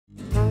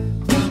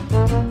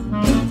Mike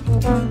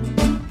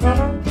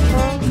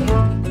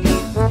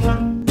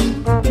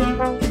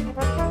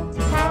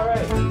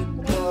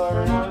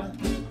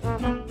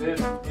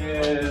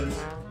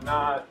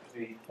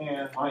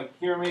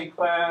Hear Me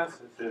class.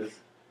 This is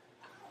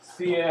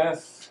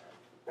CS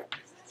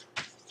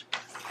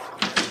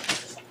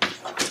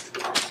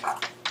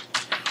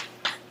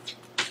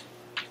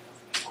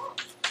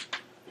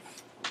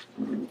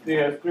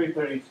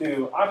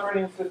 332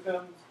 operating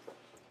systems.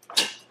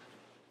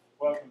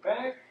 Welcome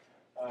back.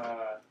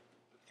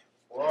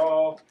 We're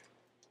all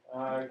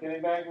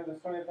getting back into the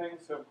swing of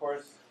things. So of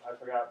course I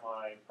forgot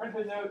my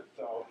printed notes,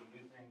 so I'll be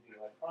using the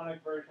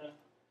electronic version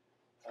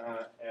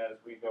as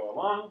we go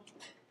along.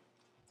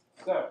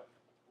 So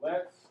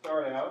let's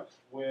start out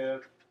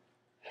with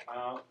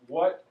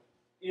what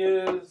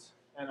is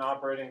an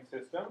operating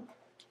system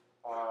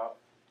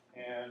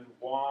and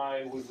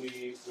why would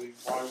we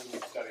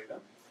study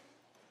them?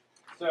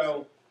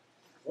 So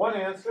one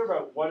answer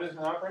about what is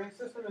an operating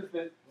system is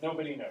that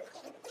nobody knows.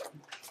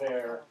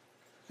 They're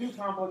too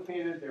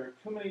complicated. There are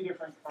too many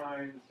different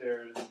kinds.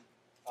 There's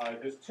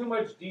too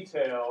much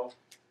detail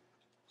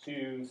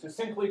to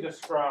succinctly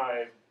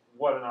describe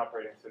what an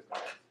operating system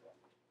is.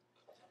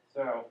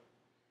 So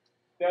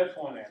that's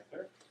one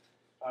answer.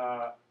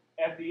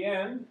 At the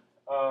end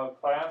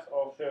of class,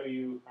 I'll show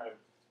you kind of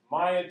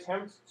my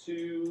attempt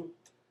to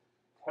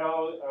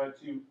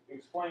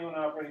explain what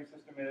an operating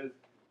system is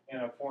in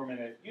a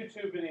 4-minute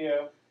YouTube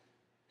video.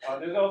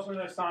 There's also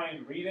an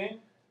assigned reading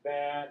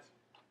that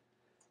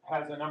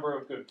has a number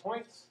of good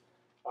points,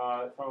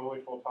 some of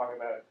which we'll talk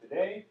about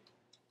today.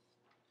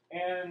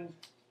 And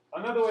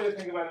another way to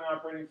think about an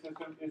operating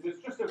system is it's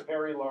just a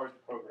very large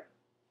program.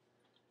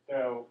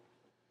 So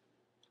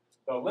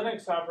the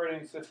Linux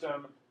operating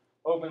system,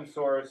 open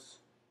source,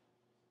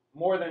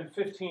 more than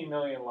 15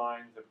 million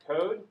lines of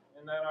code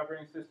in that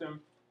operating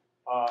system.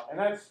 And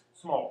that's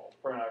small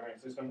for an operating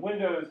system.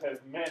 Windows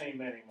has many,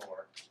 many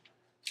more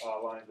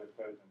lines of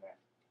code than that.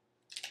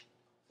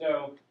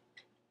 So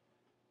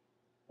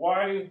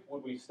why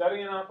would we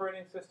study an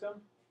operating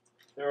system?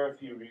 There are a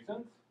few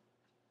reasons.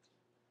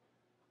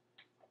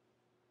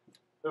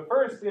 The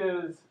first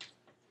is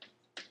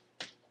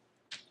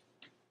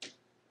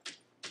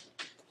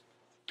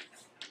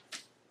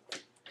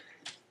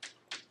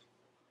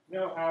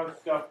know how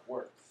stuff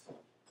works.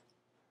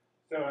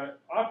 So an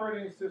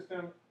operating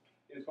system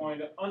is going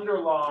to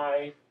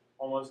underlie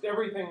almost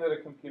everything that a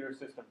computer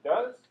system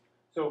does.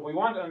 So if we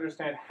want to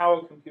understand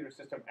how a computer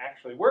system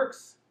actually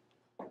works,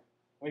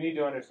 we need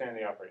to understand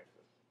the operating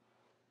system.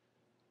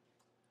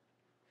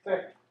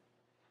 Second,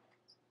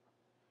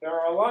 there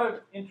are a lot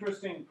of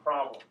interesting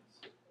problems.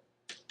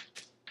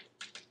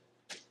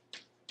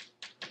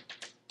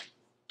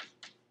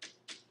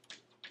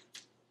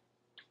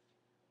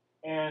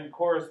 And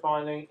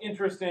corresponding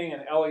interesting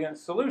and elegant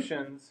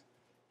solutions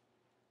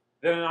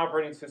that an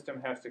operating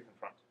system has to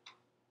confront.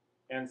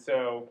 And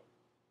so,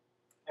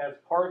 as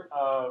part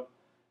of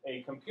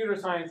a computer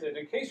science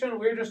education,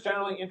 we're just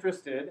generally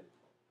interested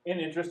in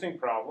interesting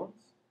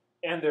problems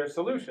and their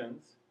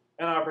solutions,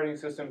 and operating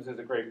systems is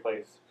a great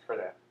place for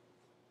that.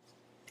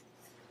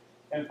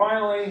 And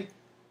finally,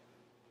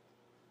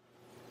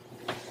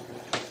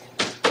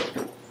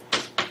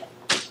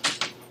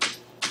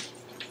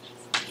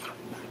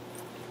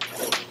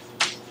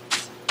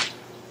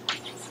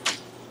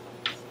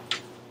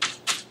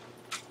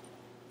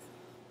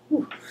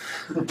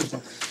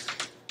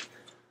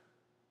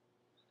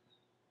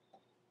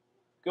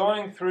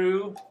 going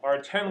through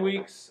our 10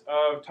 weeks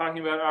of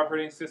talking about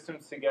operating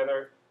systems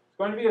together, it's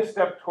going to be a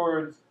step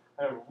towards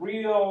a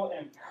real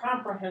and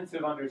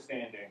comprehensive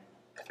understanding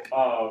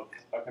of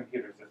a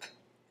computer system.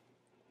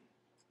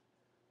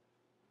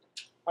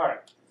 All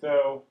right,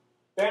 so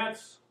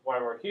that's why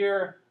we're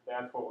here.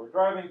 That's what we're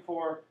driving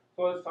for.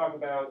 So let's talk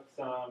about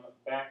some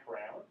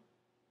background.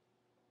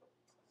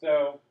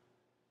 So,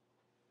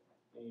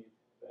 need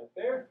that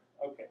there.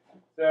 Okay,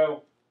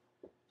 so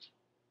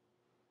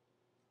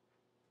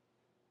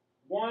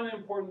one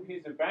important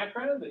piece of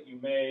background that you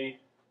may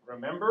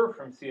remember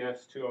from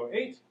CS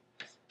 208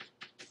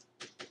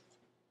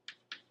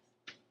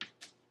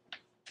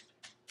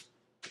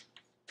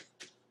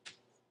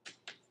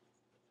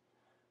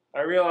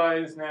 I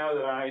realize now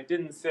that I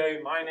didn't say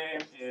my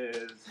name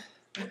is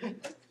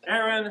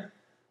Aaron.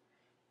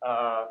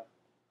 I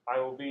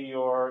will be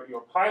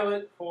your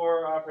pilot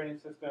for operating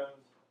systems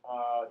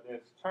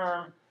this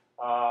term.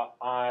 I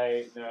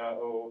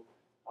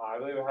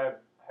believe I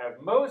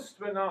have most,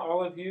 but not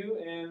all of you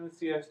in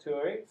CS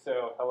 208,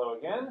 so hello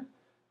again.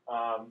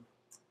 All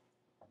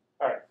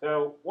right,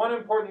 so one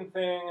important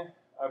thing,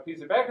 a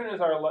piece of background is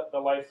the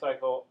life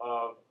cycle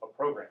of a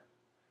program.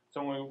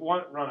 So when we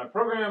run a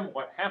program,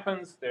 what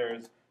happens?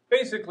 There's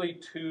basically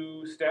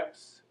two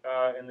steps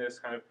in this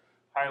kind of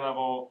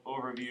high-level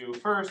overview.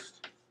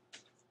 First,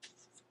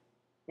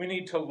 we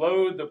need to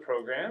load the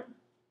program,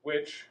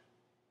 which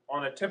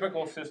on a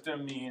typical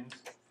system means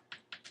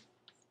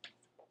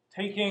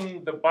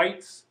taking the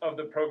bytes of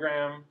the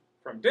program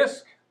from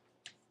disk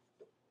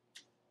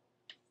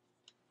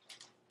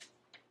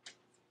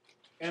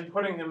and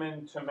putting them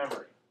into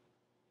memory.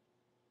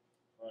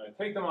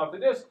 Take them off the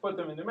disk, put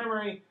them into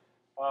memory.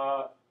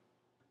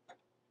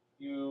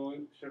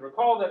 You should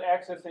recall that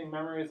accessing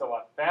memory is a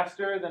lot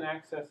faster than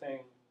accessing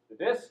the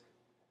disk.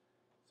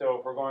 So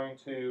if we're going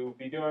to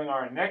be doing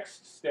our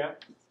next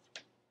step,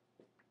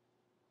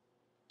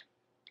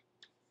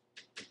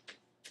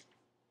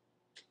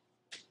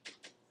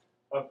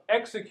 of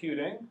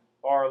executing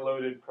our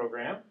loaded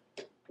program,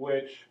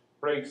 which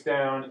breaks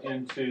down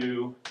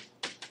into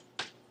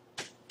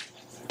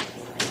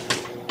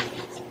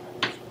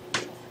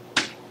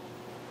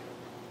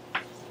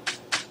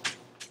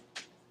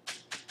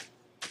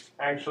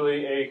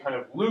actually a kind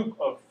of loop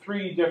of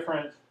 3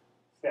 different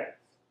steps.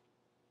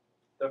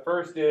 The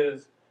first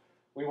is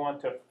we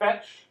want to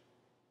fetch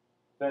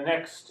the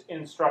next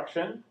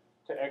instruction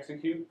to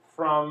execute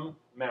from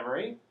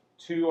memory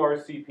to our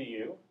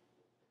CPU.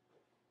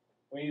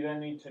 We then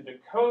need to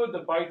decode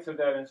the bytes of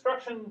that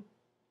instruction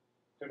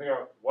to figure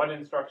out what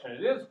instruction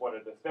it is, what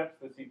are the steps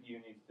the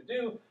CPU needs to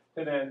do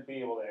to then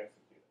be able to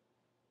execute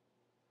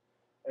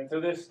it. And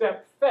so this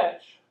step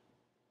fetch,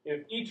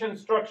 if each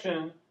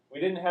instruction, we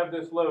didn't have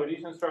this load,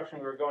 each instruction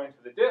we were going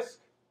to the disk,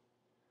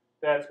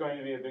 that's going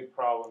to be a big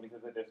problem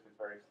because the disk is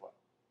very slow.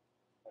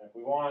 And if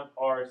we want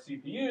our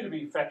CPU to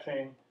be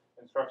fetching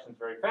instructions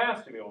very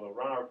fast, to be able to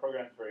run our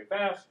programs very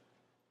fast,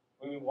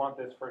 we want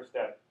this first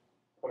step,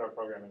 put our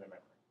program into memory.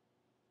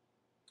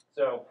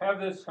 So have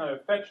this kind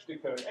of fetch,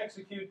 decode,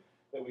 execute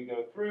that we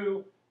go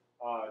through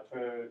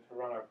to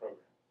run our program.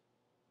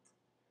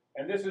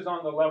 And this is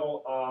on the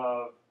level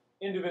of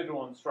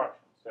individual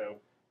instructions. So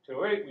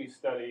 208, we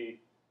study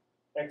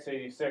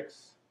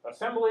x86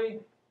 assembly.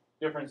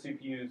 Different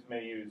CPUs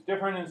may use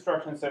different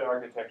instruction set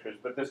architectures,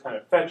 but this kind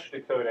of fetch,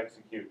 decode,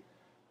 execute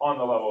on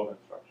the level of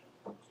instruction.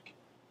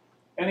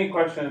 Any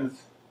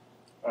questions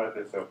about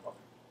this so far?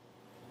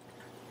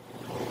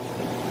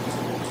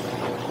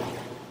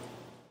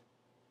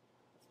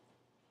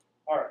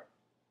 All right.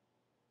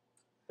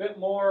 Bit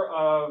more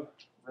of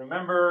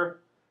remember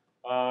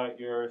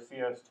your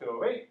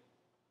CS208.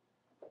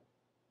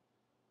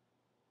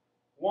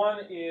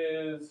 One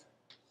is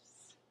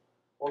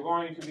we're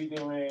going to be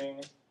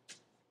doing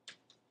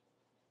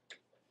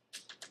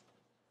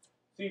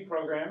C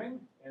programming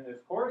in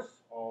this course.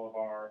 All of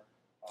our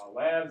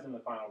labs in the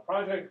final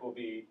project will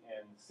be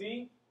in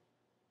C.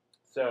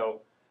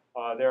 So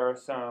there are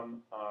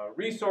some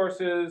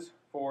resources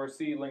for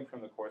C linked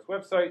from the course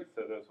website,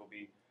 so those will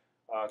be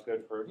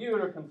good for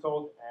review or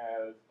consult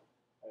as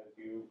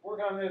you work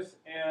on this.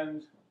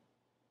 And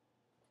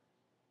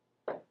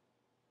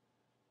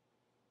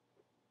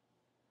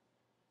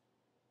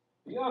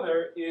the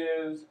other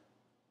is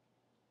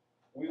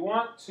we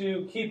want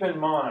to keep in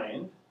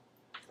mind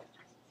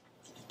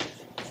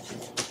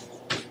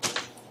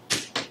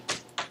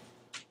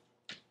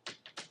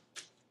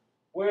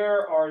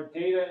where our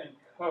data and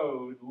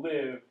code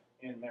live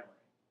in memory.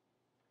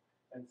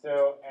 And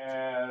so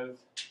as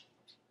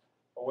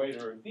a way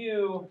to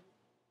review,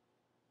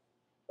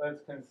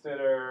 let's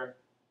consider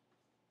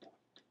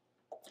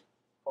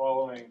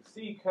following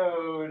C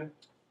code.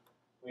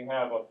 We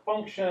have a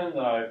function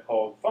that I've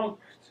called funct.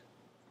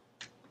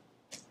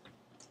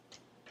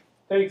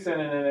 Takes in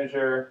an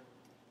integer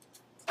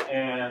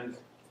and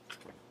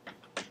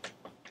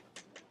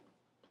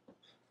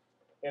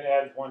it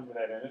adds 1 to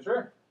that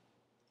integer.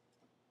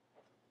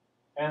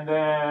 And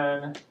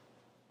then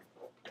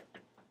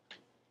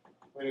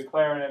we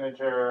declare an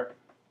integer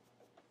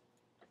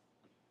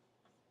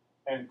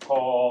and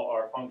call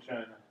our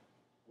function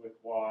with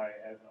y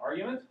as an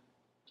argument.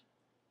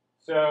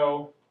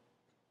 So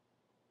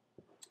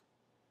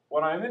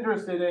what I'm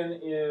interested in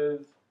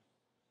is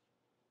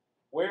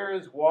where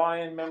is y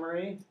in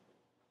memory,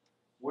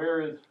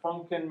 where is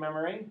func in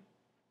memory,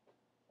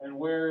 and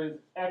where is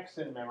x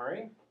in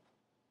memory,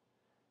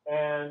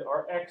 and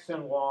are x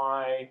and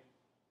y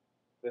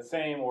the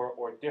same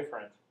or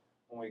different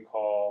when we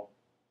call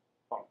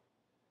func.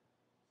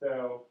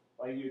 So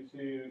I'd like you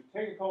to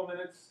take a couple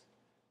minutes,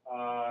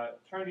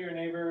 turn to your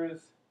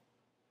neighbors,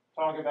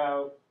 talk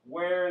about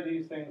where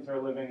these things are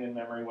living in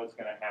memory, what's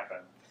going to happen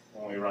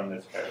when we run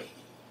this code.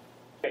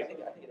 Okay.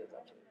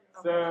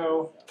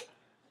 So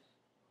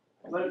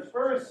let's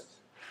first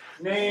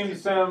name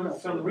some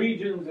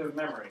regions of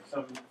memory,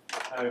 some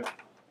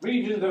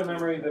regions of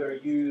memory that are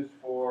used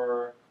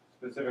for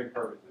specific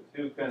purposes.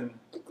 Who can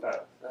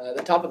start?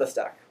 The top of the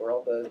stack, where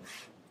all the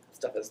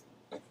stuff is,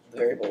 the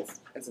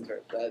variables, instance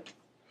variables.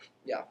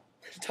 Yeah,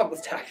 top of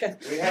the stack.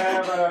 We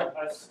have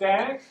a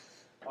stack.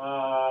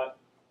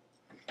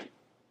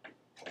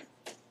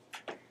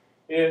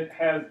 It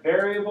has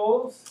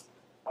variables.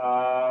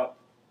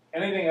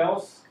 Anything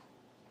else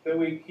that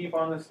we keep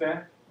on the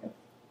stack?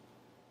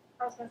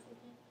 Processing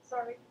heap,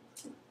 sorry.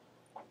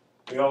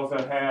 We also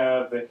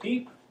have the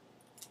heap.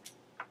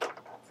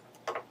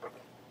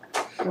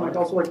 And like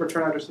also like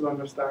return addresses on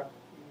the stack.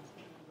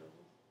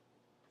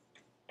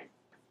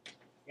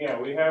 Yeah,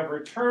 we have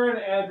return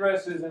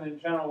addresses and in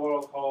general what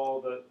I'll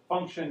call the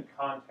function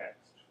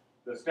context,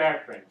 the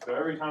stack string. So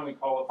every time we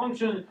call a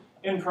function,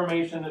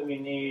 information that we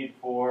need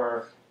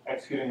for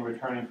executing and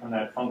returning from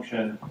that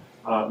function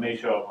may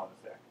show up on the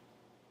stack.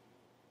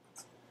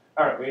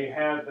 All right, we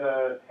have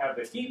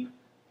the heap.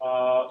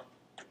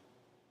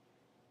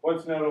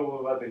 What's notable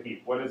about the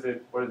heap? What is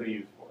it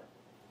used for?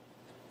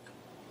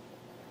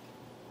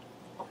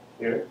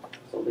 Here.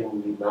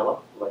 Something we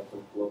malloc, like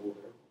some global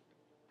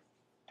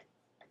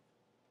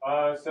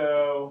variable.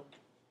 So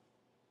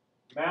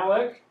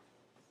malloc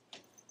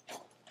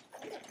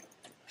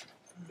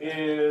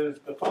is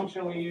the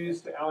function we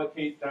use to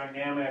allocate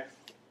dynamic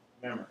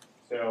memory.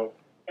 So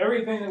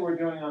everything that we're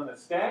doing on the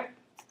stack,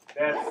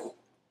 that's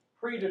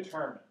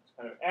predetermined.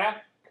 Kind of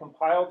at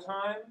compile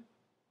time,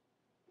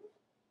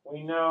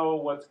 we know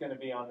what's going to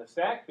be on the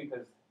stack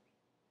because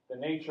the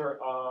nature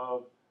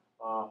of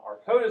our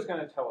code is going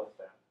to tell us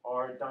that.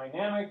 Our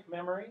dynamic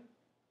memory,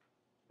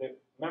 the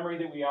memory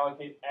that we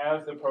allocate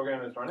as the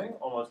program is running,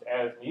 almost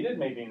as needed,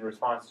 maybe in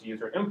response to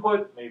user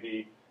input,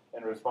 maybe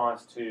in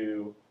response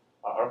to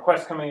a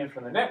request coming in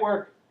from the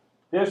network.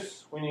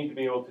 This we need to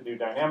be able to do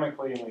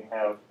dynamically, and we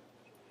have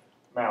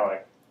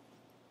malloc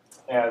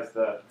as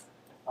the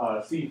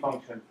C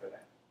function for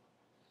that.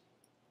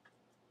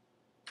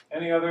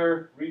 Any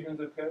other regions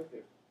of code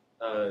here?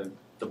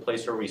 The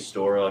place where we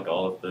store like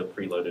all of the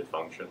preloaded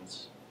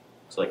functions.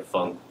 So like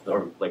func,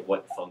 or like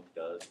what func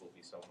does will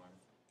be somewhere.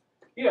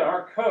 Yeah,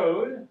 our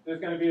code, there's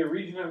going to be a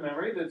region of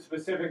memory that's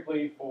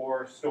specifically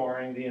for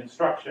storing the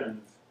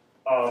instructions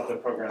of the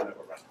program that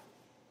we're running.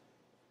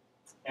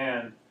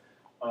 And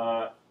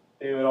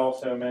David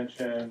also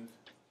mentioned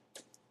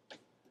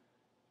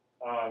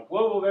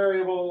global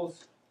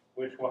variables,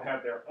 which will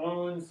have their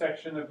own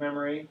section of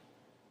memory.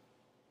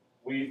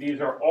 These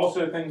are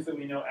also things that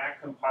we know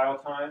at compile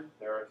time.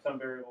 There are some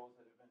variables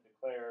that have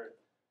been declared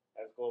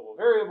as global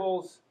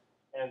variables,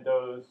 and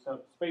some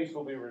space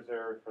will be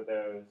reserved for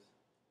those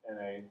in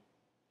a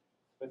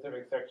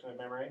specific section of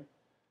memory.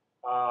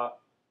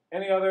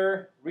 Any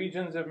other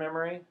regions of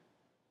memory?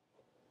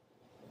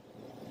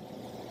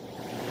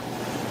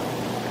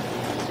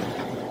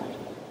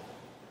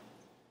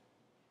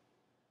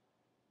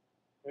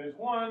 There's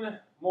one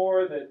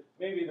more that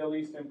may be the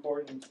least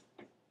important,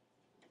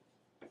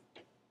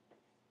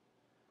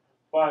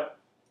 but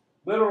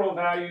literal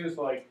values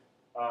like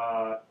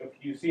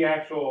if you see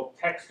actual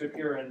text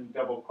appear in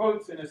double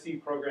quotes in a C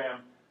program,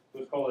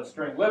 what's called a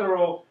string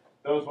literal,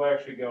 those will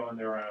actually go in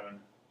their own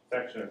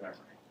section of memory.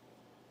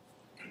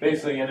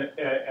 Basically,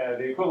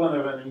 the equivalent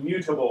of an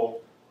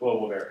immutable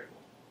global variable.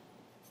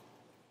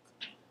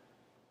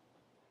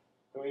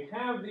 So we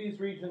have these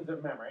regions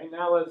of memory.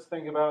 Now let's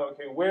think about,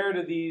 okay, where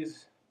do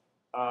these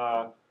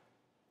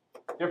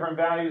different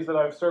values that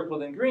I've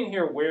circled in green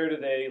here, where do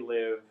they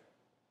live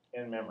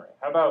in memory?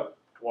 How about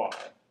y?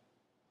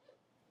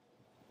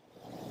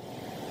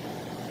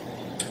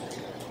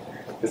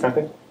 Is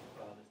something?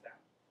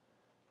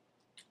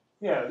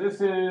 Yeah, this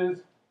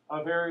is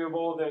a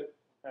variable that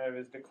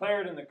is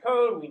declared in the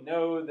code. We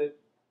know that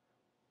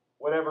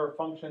whatever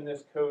function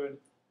this code,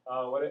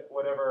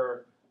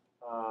 whatever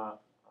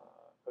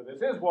so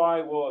this is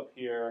y, will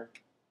appear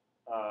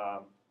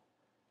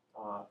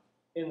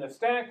in the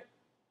stack.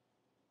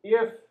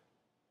 If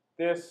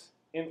this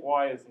int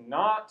y is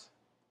not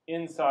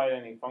inside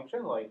any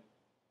function, like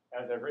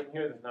as I've written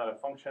here, there's not a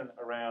function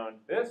around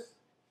this,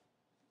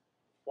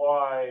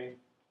 y,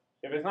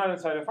 if it's not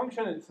inside a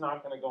function, it's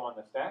not going to go on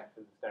the stack,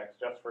 because the stack's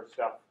just for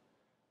stuff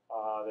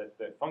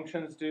that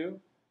functions do.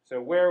 So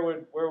where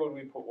would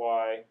we put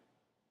y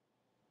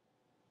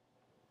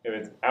if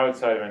it's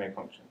outside of any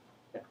function?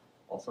 Yeah,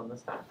 also in the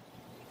stack.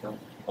 No.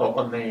 Oh,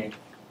 on the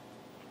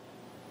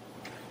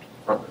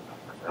from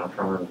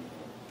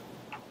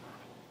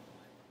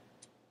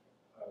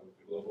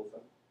global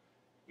thing.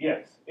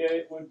 Yes,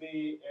 it would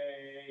be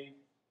a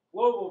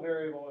global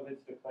variable if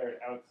it's declared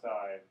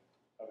outside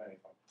of any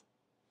function.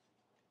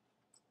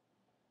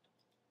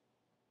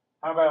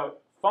 How about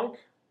func?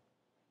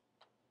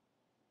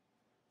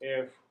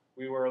 If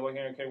we were looking,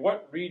 okay,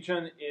 what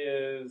region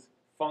is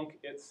func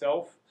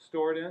itself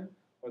stored in?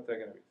 What's that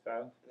going to be,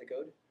 Silas? In the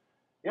code?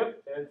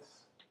 Yep, it's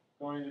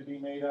going to be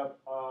made up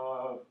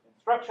of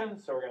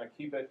instructions, so we're going to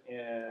keep it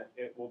in,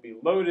 it will be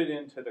loaded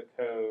into the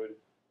code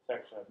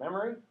section of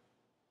memory.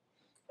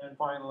 And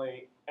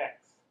finally,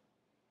 x.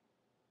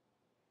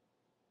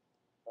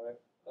 Okay.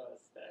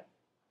 Stack.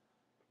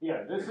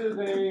 Yeah, this is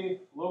a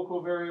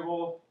local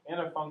variable in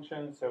a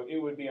function, so it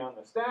would be on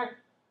the stack.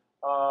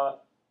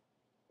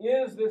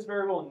 Is this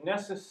variable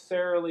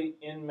necessarily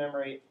in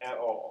memory at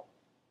all?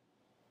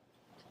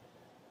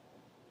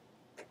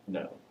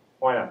 no,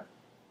 Why not?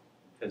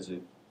 because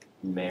it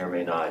may or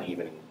may not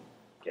even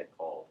get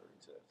called or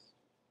exist.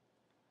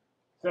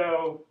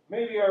 So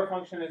maybe our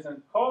function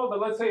isn't called, but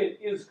let's say it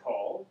is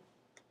called.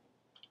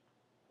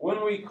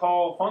 When we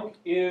call func,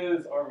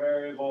 is our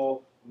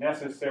variable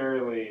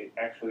necessarily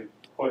actually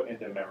put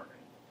into memory?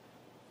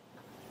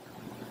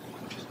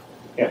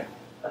 Yeah.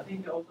 I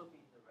think it also be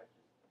in the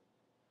register.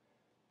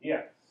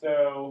 Yeah,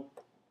 so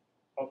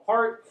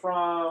apart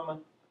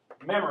from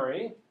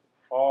memory,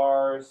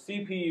 our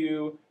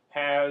CPU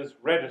has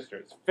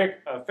registers,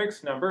 a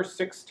fixed number,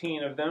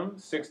 16 of them,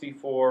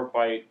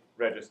 64-byte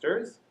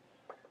registers.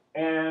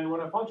 And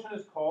when a function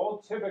is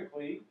called,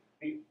 typically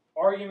the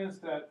arguments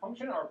to that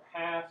function are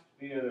passed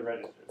via the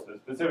register. So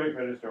specific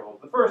register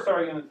holds the first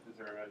argument,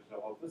 specific register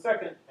holds the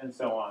second, and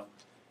so on.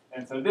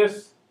 And so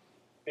this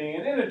being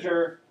an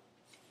integer,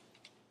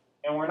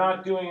 and we're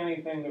not doing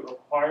anything that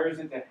requires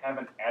it to have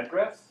an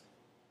address,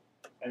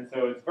 and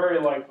so it's very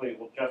likely it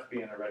will just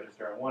be in a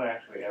register and won't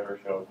actually ever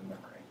show up in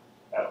memory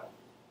at all.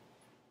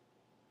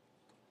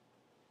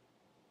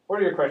 What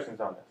are your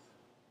questions on this?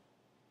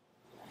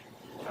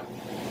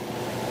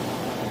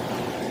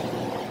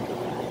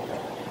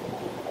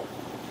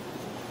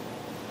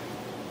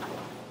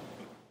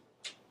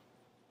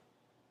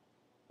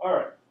 All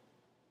right.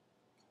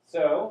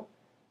 So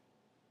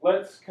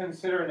let's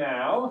consider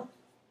now,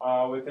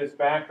 with this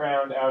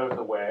background out of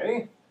the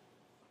way,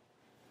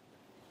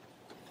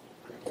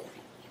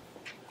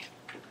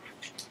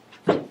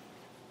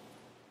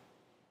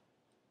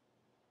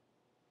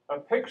 a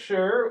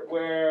picture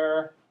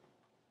where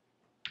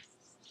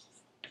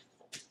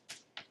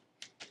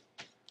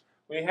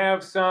we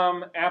have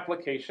some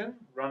application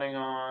running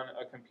on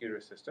a computer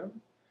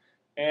system,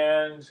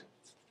 and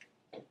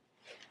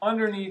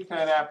underneath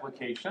that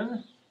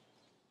application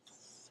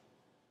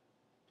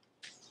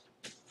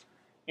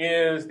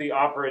is the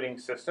operating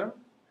system,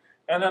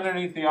 and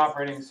underneath the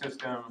operating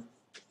system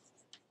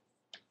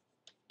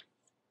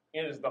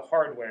is the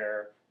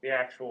hardware, the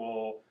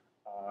actual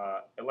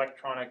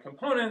electronic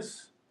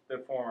components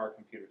that form our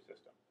computer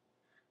system.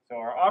 So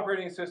our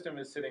operating system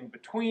is sitting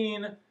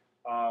between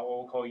what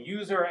we'll call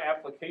user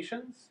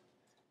applications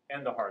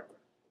and the hardware.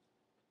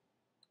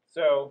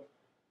 So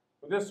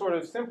with this sort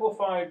of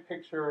simplified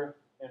picture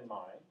in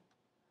mind,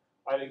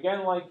 I'd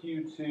again like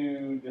you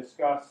to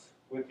discuss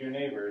with your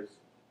neighbors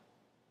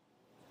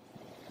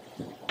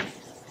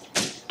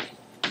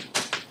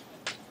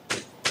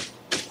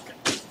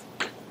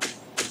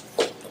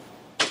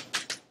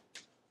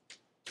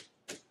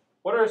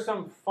what are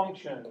some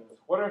functions,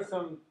 what are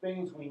some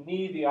things we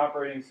need the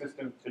operating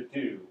system to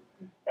do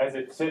as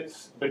it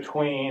sits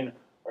between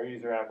our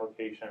user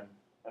application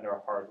and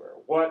our hardware?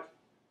 What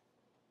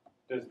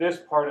does this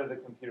part of the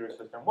computer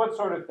system, what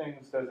sort of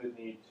things does it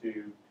need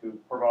to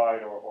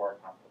provide or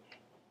accomplish?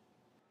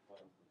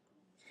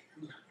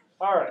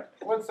 All right,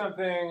 what's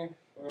something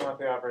we want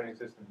the operating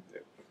system to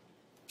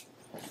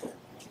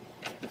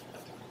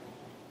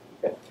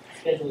do?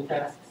 Schedule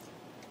tasks.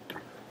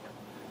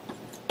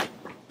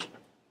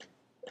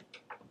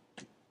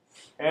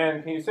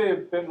 And can you say a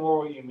bit more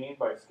what you mean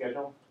by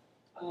schedule?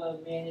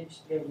 Manage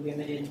the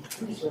limited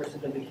resources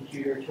of the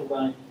computer to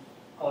run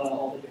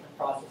all the different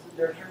processes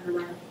that are turned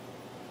around.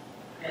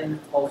 And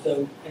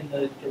also, in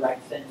the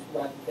direct sense,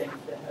 run things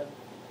that have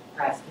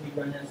asked to be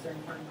run at a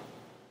certain time.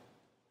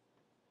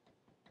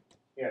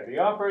 Yeah, the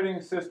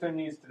operating system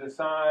needs to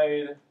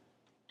decide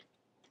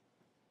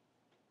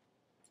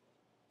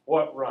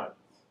what runs.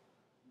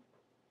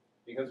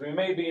 Because we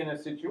may be in a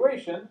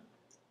situation,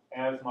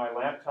 as my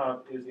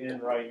laptop is in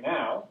right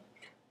now,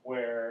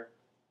 where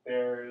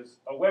there's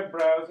a web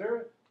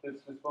browser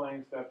that's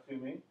displaying stuff to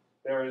me.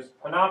 There's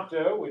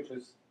Panopto, which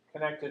is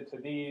connected to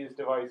these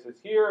devices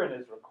here and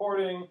is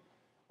recording.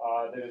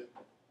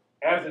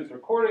 As it's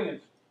recording,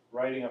 it's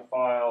writing a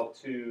file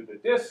to the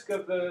disk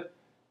of the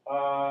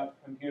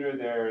computer.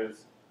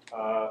 There's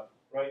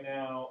right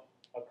now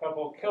a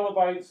couple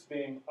kilobytes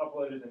being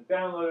uploaded and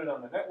downloaded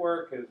on the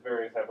network as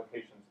various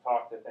applications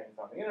talk to things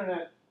on the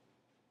internet.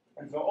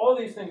 And so all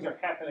these things are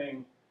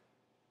happening,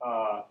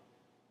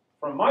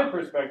 from my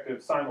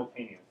perspective,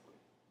 simultaneously.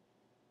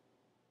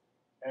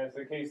 And it's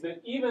the case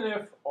that even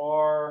if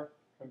our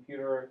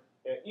computer,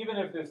 even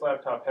if this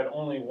laptop had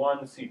only one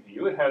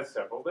CPU, it has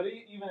several, but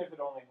even if it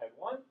only had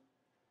one,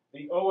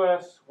 the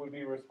OS would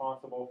be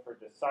responsible for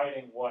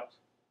deciding what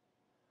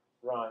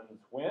runs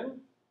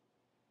when.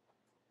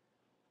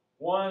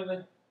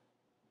 One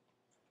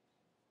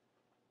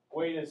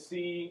way to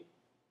see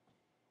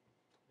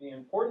the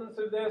importance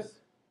of this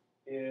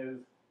is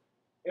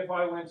if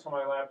I went to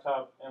my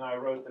laptop and I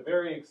wrote the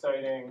very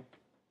exciting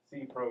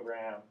C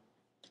program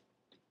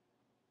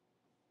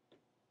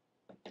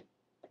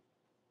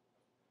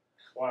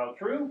while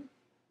true,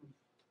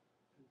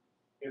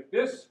 if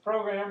this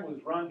program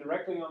was run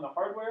directly on the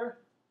hardware,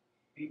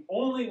 the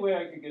only way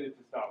I could get it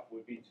to stop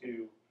would be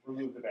to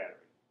remove the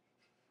battery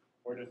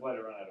or just let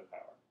it run out of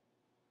power.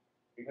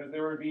 Because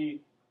there would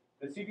be,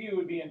 the CPU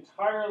would be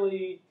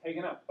entirely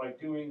taken up by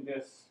doing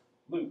this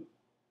loop.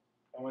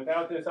 And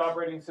without this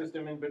operating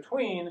system in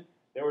between,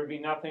 there would be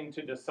nothing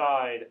to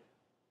decide,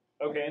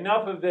 okay,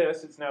 enough of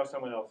this, it's now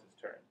someone else's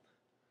turn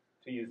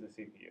to use the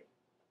CPU.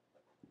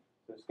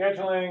 So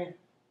scheduling,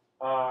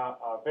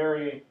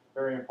 very,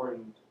 very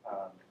important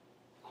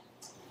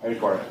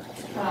requirement.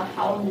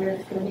 How long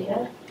is going to be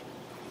it?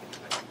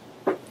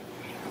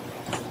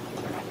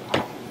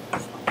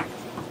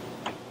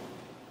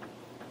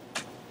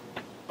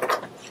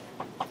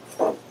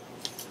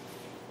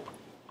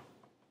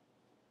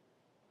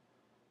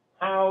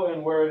 How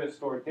and where to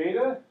store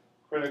data,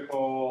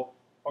 critical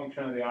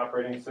function of the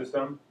operating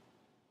system.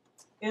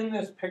 In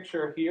this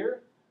picture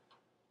here,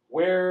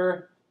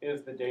 where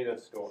is the data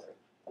stored?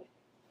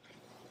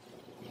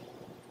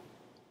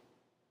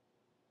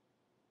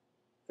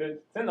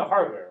 It's in the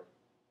hardware,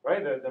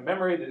 right? The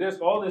memory, the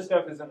disk, all this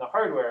stuff is in the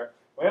hardware.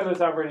 We have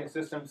this operating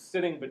system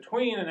sitting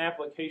between an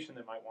application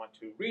that might want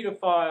to read a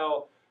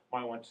file,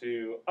 might want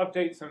to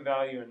update some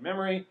value in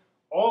memory.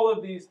 All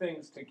of these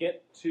things to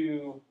get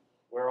to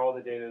where all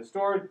the data is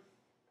stored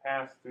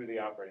pass through the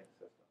operating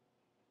system.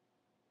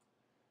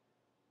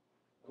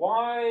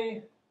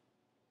 Why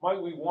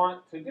might we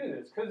want to do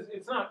this? Because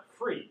it's not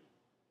free.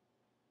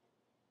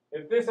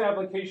 If this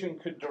application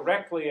could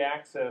directly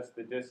access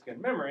the disk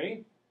and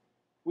memory,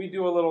 we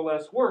do a little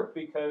less work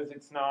because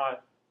it's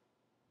not,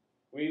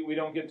 we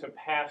don't get to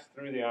pass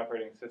through the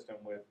operating system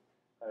with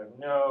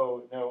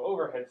no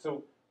overhead.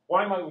 So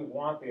why might we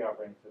want the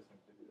operating system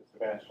to do this,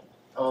 Sebastian?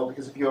 Oh,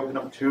 because if you open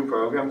up two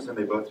programs and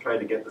they both try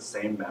to get the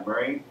same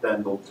memory,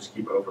 then they'll just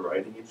keep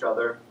overwriting each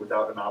other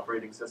without an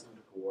operating system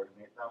to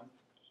coordinate them.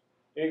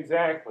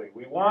 Exactly.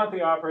 We want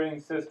the operating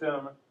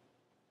system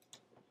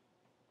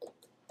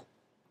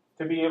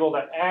to be able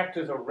to act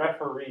as a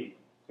referee,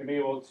 to be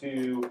able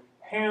to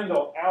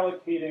handle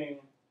allocating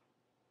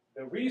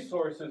the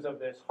resources of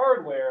this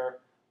hardware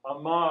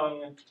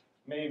among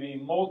maybe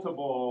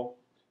multiple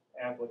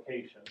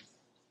applications.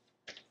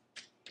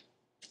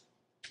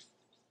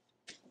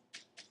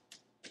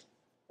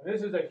 And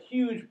this is a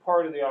huge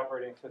part of the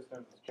operating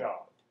system's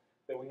job,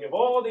 that we have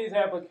all these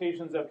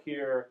applications up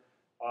here,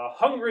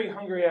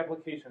 hungry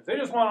applications. They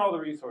just want all the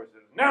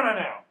resources. No.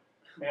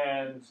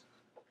 And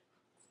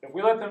if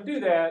we let them do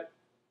that,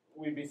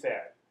 we'd be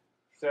sad.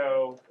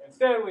 So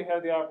instead, we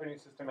have the operating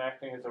system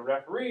acting as a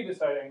referee,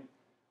 deciding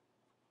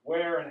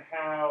where and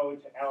how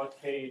to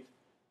allocate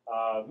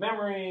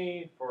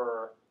memory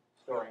for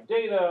storing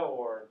data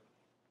or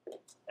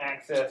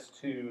access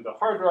to the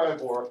hard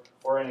drive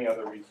or any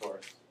other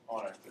resource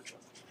on our system.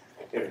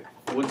 Okay.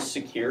 Would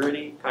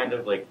security kind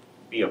of like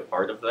be a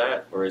part of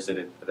that, or is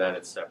it that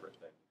it's separate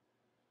thing?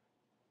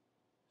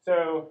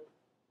 So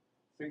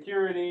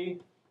security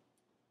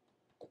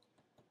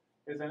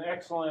is an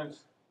excellent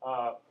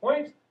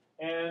point,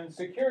 and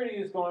security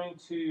is going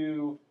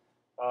to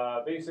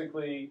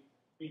basically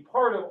be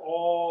part of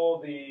all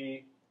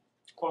the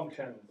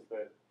functions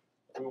that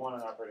we want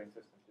an operating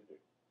system to do.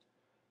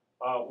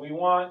 We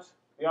want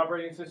the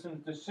operating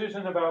system's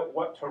decision about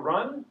what to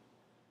run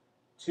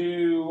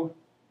to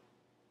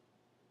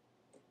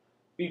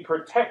be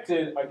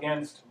protected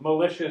against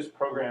malicious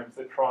programs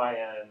that try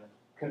and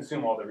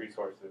consume all the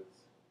resources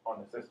on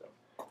the system.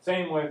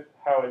 Same with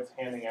how it's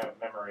handing out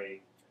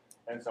memory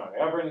and so on. The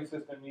operating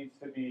system needs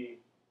to be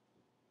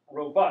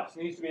robust,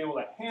 needs to be able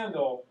to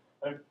handle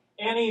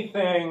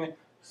anything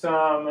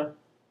some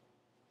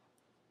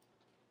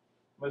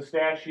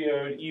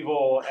mustachioed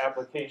evil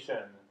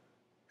application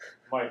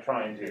might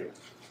try and do.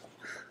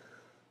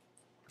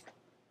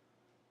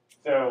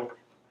 So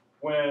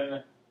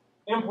when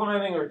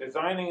implementing or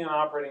designing an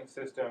operating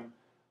system,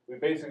 we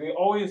basically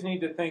always need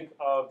to think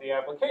of the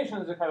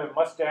applications as kind of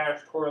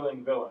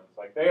mustache-twirling villains.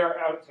 Like, they are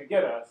out to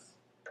get us,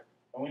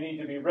 and we need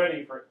to be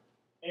ready for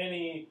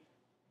any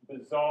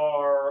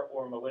bizarre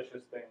or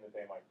malicious thing that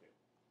they might do.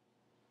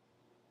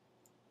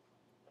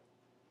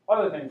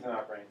 Other things in an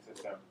operating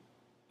system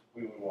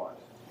we would want.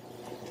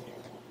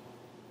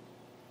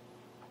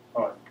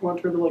 You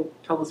want to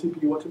like tell the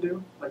CPU what to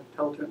do, like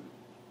tell the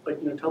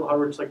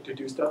hardware just like to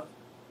do stuff,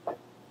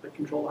 like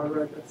control the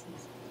hardware, I guess.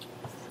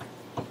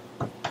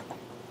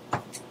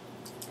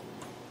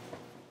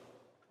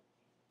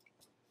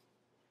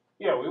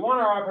 Yeah, we want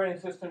our operating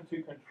system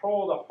to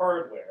control the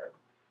hardware.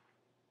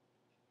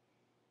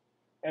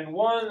 And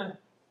one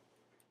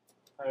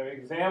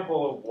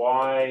example of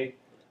why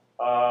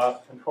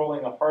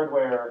controlling the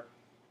hardware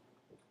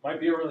might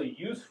be a really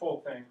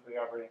useful thing for the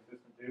operating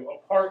system to do,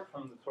 apart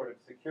from the sort of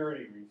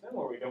security reason,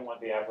 where we don't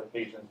want the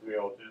applications to be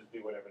able to just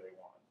do whatever they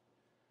want,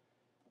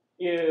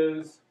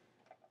 is,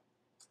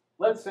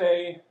 let's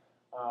say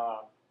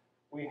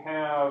we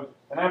have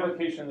an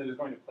application that is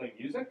going to play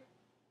music.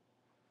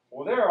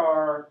 Well, there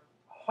are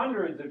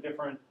hundreds of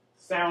different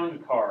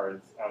sound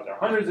cards out there,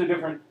 hundreds of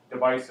different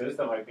devices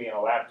that might be in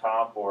a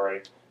laptop or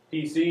a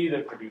PC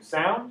that produce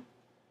sound.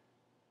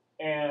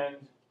 And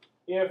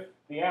if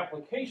the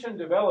application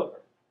developer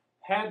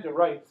had to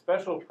write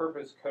special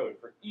purpose code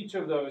for each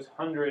of those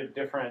 100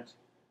 different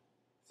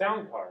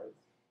sound cards,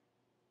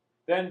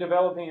 then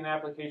developing an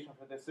application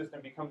for this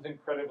system becomes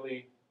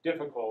incredibly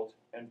difficult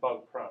and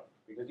bug prone,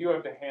 because you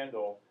have to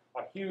handle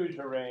a huge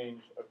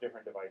range of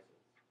different devices.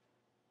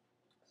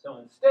 So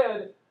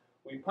instead,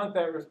 we punt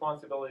that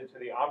responsibility to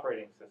the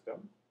operating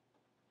system.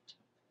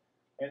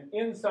 And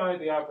inside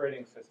the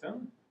operating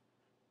system,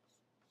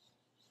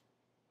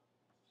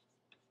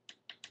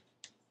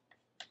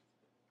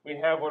 we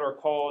have what are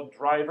called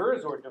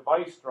drivers or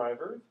device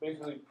drivers,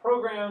 basically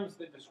programs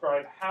that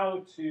describe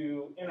how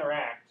to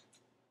interact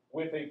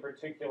with a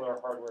particular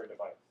hardware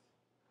device.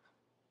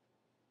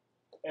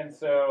 And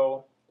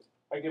so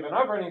a given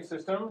operating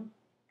system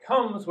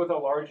comes with a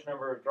large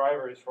number of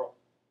drivers for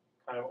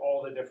kind of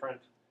all the different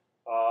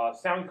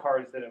sound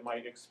cards that it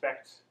might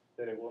expect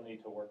that it will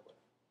need to work with.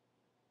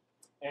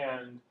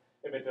 And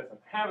if it doesn't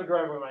have a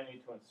driver, we might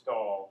need to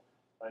install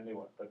a new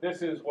one. But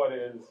this is what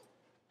is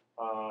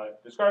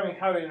describing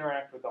how to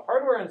interact with the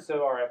hardware, and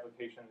so our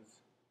applications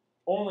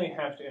only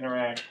have to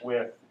interact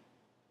with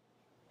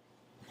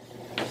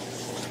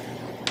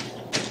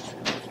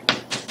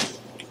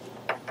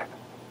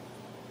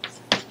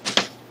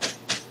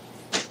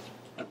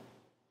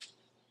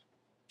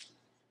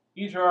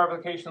each of our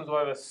applications will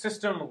have a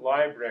system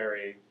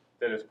library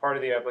that is part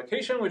of the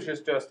application, which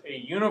is just a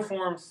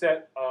uniform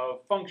set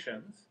of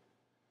functions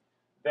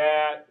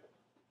that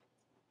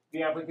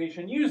the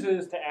application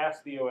uses to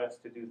ask the OS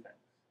to do things.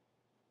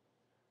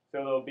 So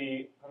there'll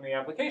be, from the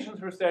application's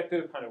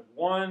perspective, kind of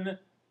one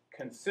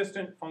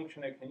consistent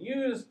function it can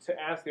use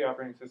to ask the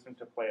operating system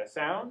to play a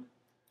sound,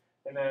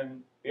 and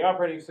then the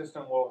operating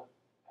system will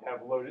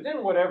have loaded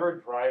in whatever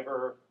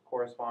driver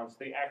corresponds to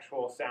the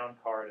actual sound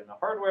card in the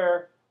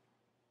hardware.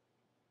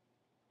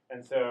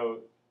 And so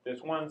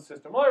this one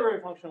system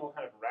library function will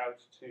kind of route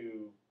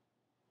to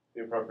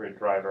the appropriate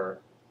driver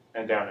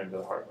and down into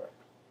the hardware.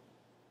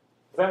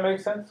 Does that make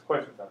sense?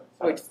 Questions on it?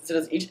 Wait, so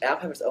does each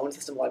app have its own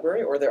system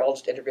library, or they're all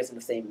just interfaced in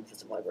the same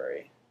system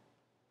library?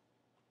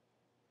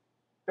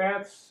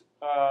 That's,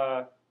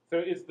 so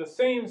it's the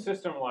same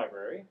system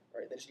library.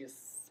 Right, they just use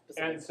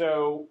specific. And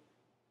so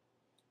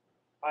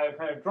I've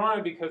kind of drawn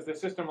it because the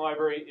system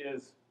library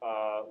is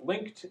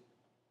linked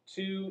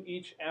to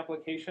each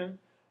application.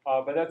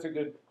 But that's a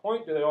good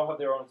point. Do they all have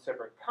their own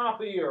separate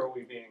copy, or are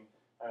we being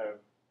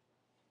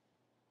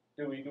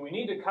do we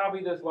need to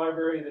copy this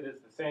library that is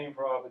the same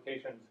for all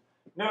applications?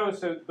 No.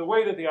 So the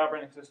way that the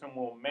operating system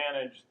will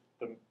manage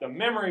the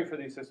memory for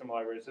these system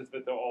libraries is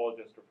that they'll all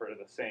just refer to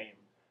the same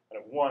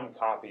kind of one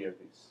copy of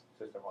these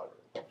system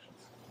library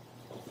functions.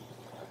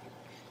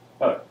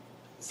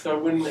 So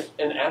when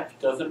an app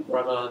doesn't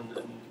run on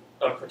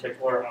a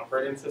particular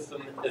operating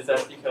system, is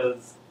that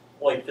because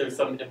like there's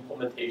some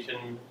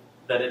implementation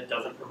that it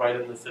doesn't provide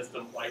in the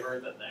system library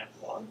that the app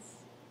wants?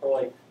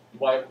 Or like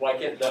why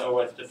can't the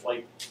OS just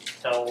like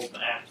tell the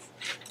apps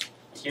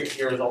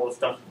here's all the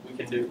stuff we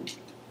can do,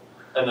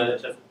 and then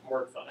it just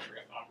works on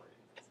every operating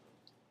system?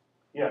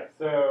 Yeah.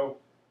 So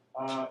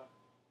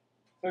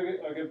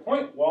a good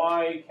point.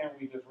 Why can't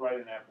we just write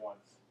an app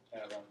once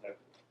and it runs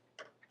everything?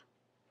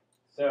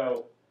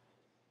 So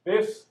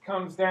this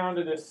comes down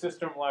to this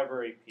system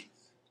library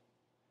piece.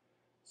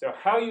 So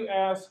how you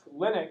ask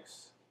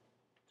Linux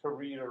to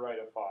read or write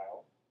a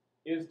file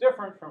is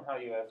different from how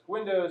you ask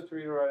Windows to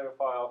read or write a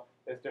file,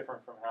 is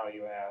different from how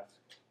you ask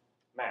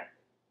Mac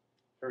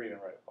to read and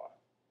write a file.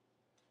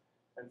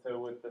 And so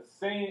with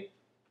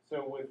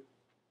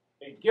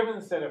a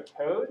given set of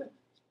code,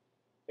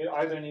 it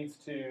either needs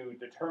to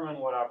determine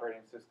what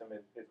operating system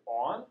is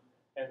on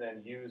and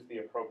then use the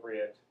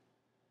appropriate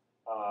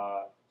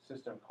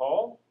system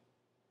call,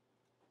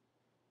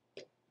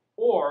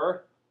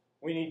 or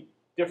we need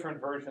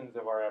different versions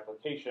of our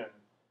application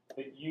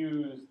that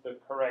use the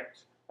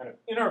correct kind of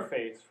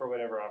interface for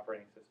whatever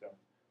operating system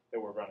that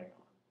we're running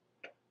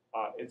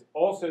on. It's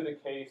also the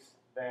case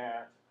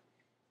that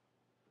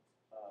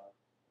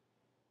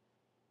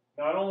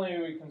not only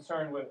are we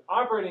concerned with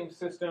operating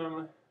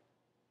system,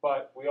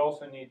 but we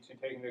also need to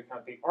take into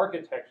account the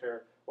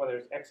architecture, whether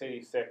it's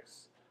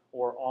x86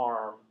 or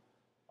ARM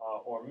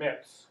or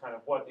MIPS, kind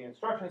of what the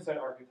instruction set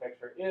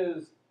architecture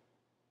is.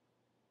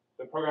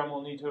 The program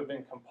will need to have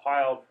been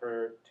compiled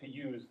to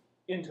use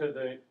into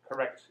the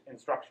correct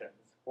instructions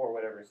for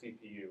whatever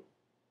CPU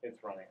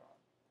it's running on.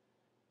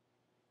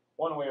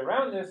 One way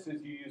around this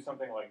is you use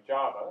something like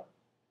Java,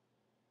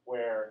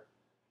 where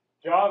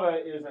Java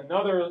is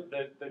another,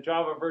 the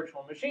Java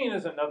virtual machine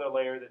is another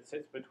layer that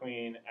sits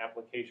between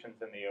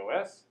applications and the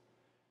OS.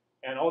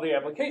 And all the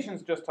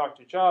applications just talk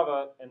to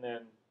Java, and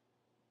then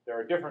there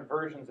are different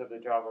versions of the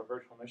Java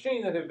virtual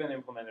machine that have been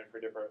implemented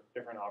for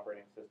different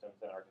operating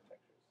systems and architectures.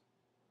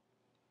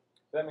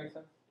 Does that make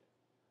sense?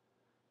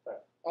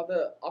 Are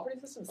the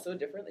operating systems so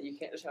different that you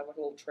can't just have like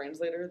a little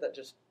translator that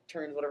just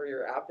turns whatever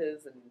your app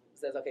is and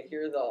says, okay,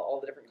 here are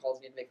all the different calls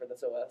you need to make for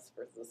this OS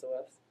versus this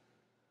OS?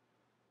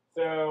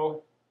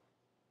 So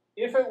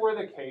if it were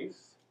the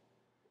case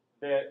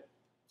that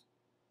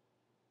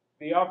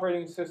the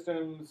operating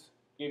systems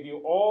give you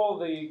all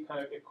the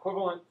kind of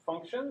equivalent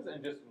functions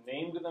and just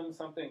named them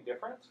something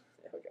different,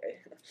 Okay.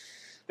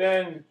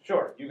 then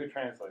sure, you could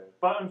translate it.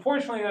 But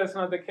unfortunately, that's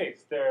not the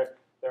case. There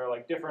are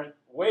like different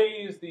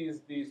ways these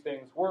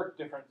things work,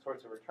 different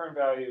sorts of return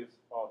values,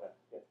 all that.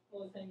 Yeah.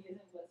 Well, the thing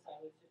isn't what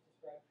Silas just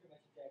described pretty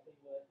much exactly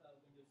what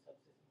Windows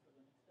Subsystem for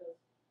Linux does?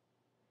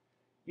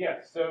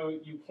 Yes, so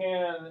you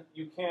can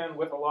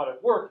with a lot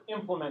of work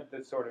implement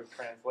this sort of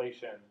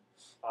translation.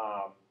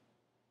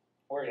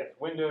 Or yes,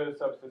 Windows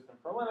Subsystem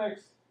for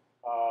Linux,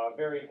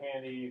 very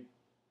handy,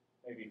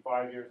 maybe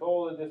 5 years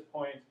old at this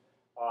point.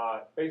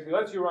 Basically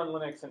lets you run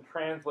Linux and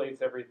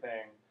translates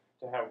everything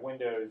to have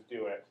Windows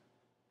do it.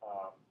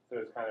 So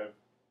it's kind of,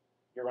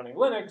 you're running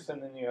Linux,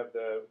 and then you have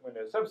the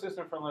Windows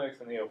Subsystem for Linux,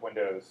 and then you have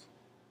Windows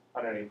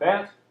underneath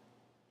that.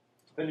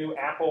 The new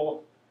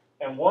Apple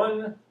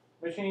M1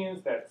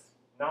 machines, that's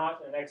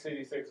not an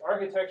x86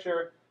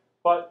 architecture,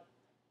 but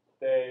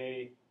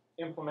they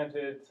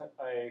implemented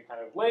a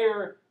kind of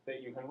layer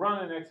that you can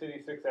run an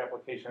x86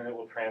 application that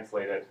will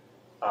translate it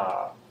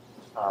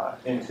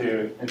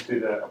into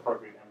the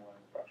appropriate M1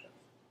 instructions.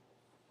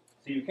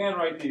 So you can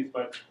write these,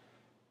 but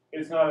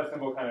it's not a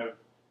simple kind of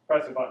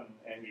press a button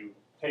and you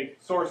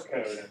take source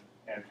code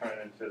and turn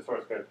it into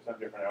source code for some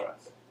different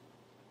OS.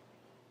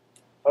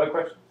 Other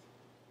questions?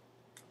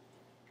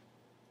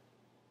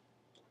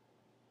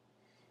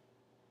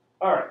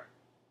 All right.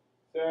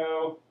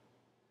 So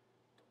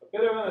a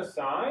bit of an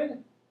aside,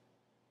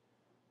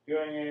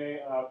 doing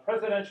a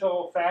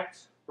presidential fact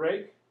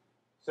break.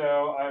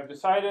 So I've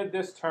decided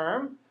this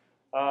term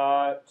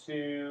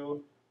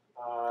to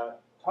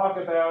talk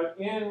about,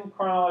 in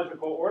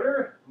chronological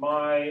order,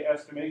 my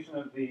estimation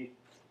of the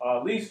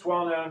least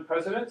well-known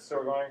presidents. So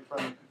we're going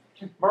from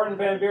Martin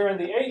Van Buren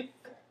VIII,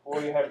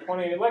 where we have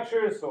 28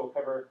 lectures, so we'll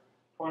cover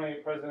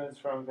 28 presidents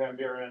from Van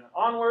Buren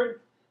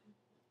onward.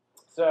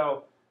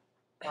 So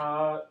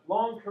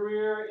long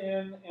career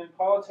in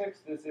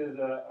politics. This is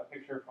a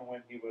picture from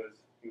when he was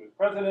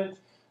president.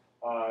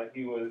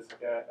 He was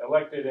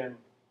elected in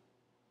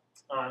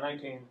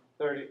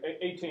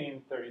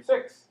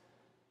 1836.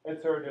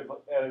 Had served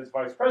as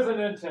vice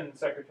president and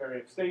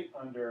secretary of state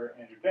under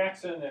Andrew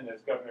Jackson, and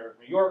as governor of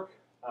New York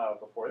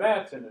before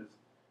that, and as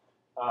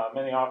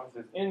many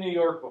offices in New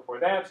York before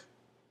that.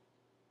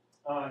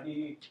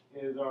 He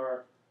is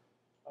one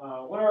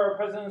of our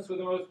presidents with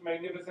the most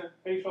magnificent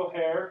facial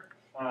hair.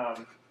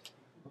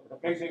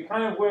 Makes me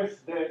kind of wish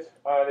that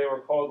they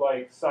were called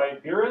like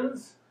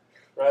Sideburns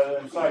rather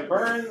than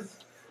Sideburns.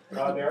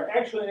 They're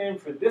actually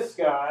named for this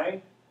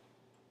guy.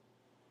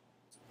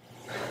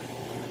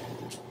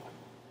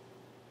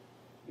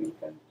 You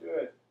can do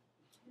it.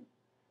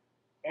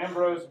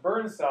 Ambrose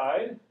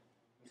Burnside.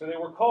 So they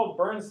were called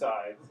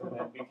Burnsides and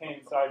then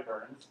became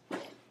Sideburns.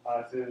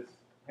 This is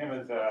him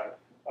as a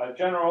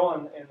general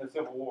in the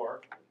Civil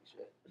War.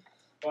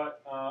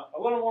 But a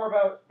little more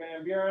about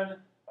Van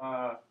Buren.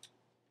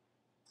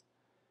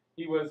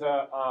 He was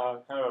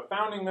kind of a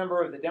founding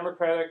member of the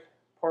Democratic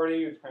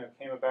Party, which kind of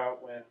came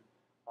about when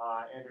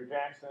Andrew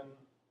Jackson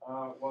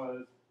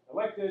was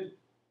elected.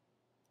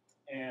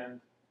 And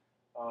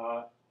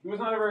he was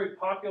not a very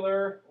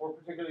popular or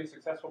particularly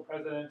successful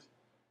president.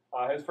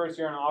 His first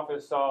year in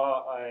office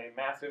saw a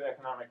massive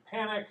economic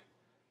panic.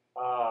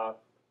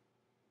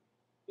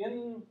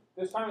 In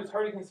this time, it's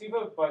hard to conceive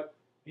of, but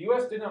the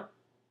U.S. didn't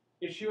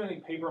issue any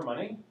paper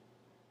money.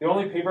 The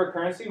only paper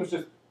currency was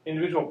just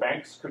individual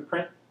banks could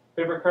print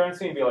paper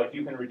currency and be like,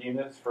 you can redeem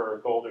this for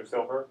gold or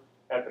silver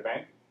at the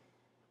bank.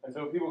 And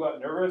so people got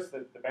nervous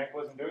that the bank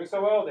wasn't doing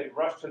so well. They'd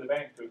rush to the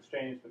bank to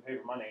exchange the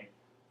paper money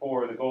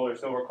for the gold or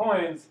silver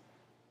coins.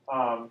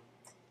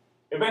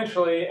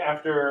 Eventually,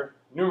 after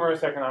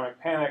numerous economic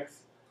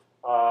panics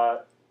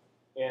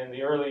in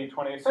the early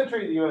 20th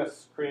century, the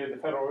U.S. created the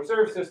Federal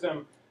Reserve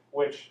System,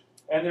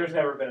 and there's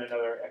never been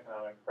another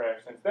economic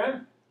crash since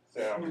then.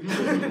 So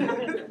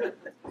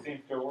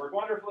seems to have worked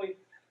wonderfully.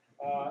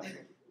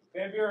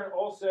 Van Buren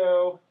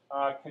also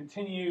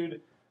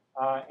continued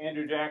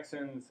Andrew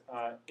Jackson's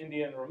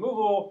Indian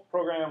removal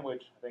program,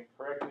 which I think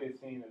correctly is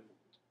seen as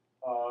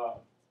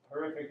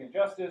horrific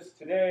injustice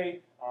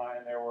today,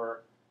 and there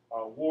were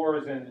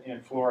wars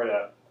in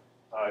Florida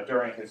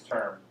during his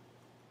term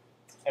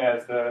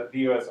as the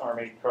U.S.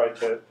 Army tried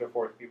to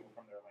force people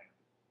from their land.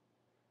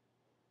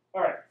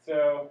 All right,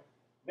 so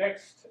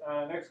next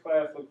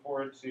class, look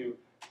forward to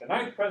the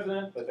 9th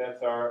president, but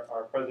that's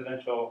our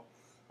presidential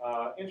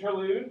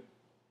interlude.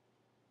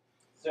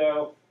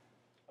 So,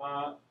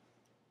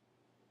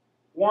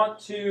 want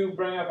to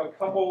bring up a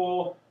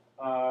couple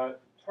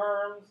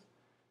terms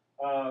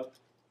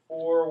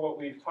for what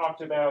we've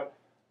talked about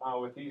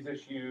with these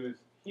issues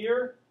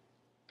here.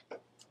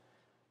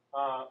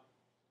 A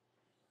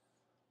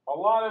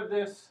lot of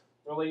this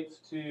relates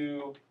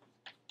to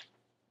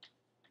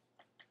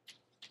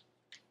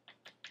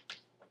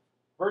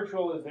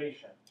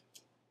virtualization,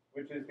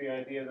 which is the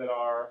idea that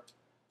our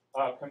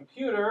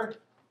computer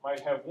might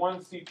have one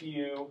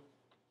CPU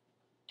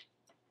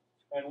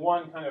and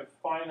one kind of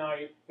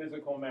finite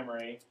physical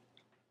memory,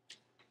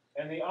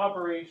 and the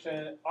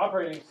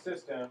operating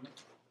system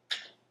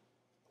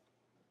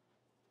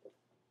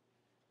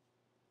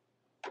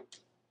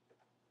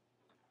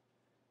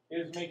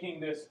is making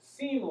this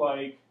seem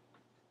like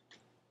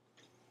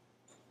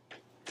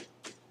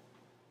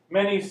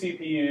many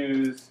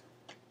CPUs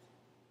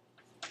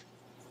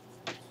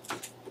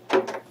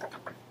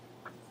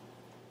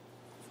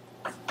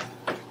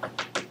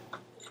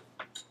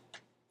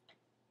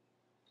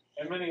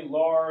and many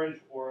large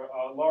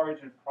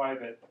and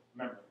private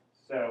memories.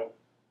 So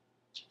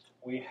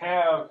we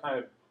have kind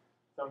of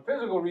some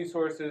physical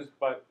resources,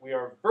 but we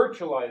are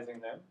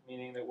virtualizing them,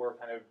 meaning that we're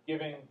kind of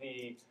giving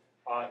the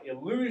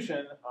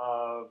illusion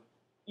of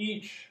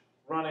each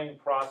running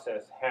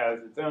process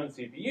has its own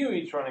CPU,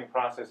 each running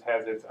process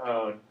has its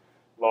own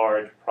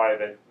large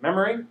private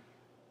memory.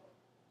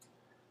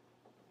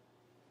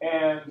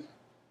 And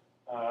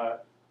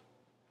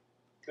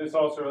this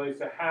also relates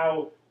to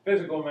how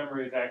physical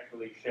memory is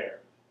actually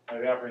shared.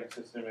 The operating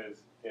system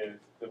is is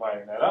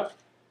dividing that up.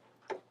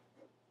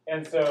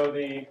 And so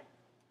the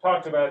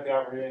talked about the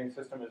operating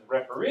system as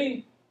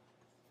referee.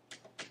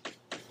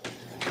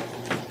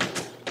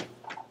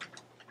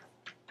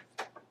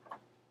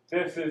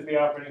 This is the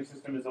operating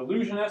system as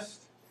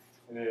illusionist.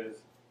 It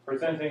is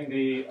presenting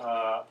the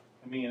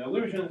convenient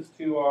illusions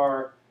to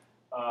our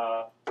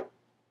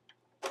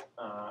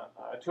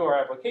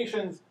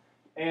applications,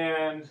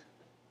 and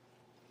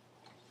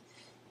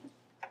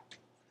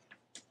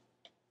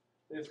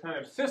this kind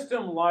of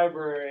system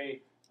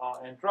library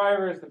and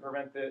drivers that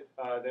prevent that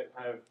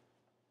kind of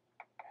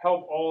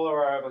help all of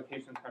our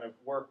applications kind of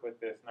work with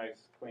this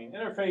nice clean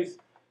interface.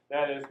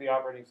 That is the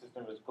operating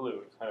system as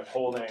glue. It's kind of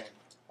holding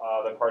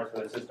the parts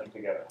of the system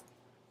together.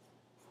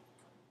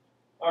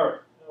 All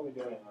right, how are we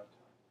doing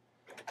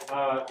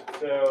on time?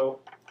 So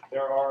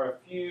there are a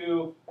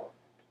few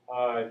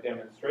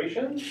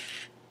demonstrations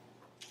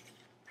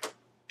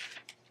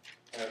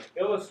to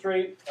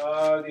illustrate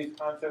these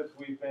concepts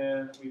we've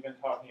been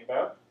talking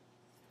about.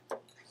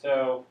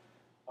 So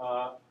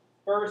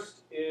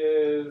first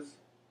is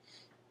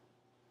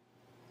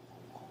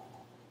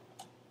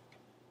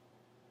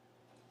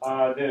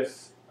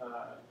this.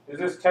 Is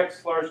this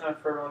text large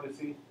enough for everyone to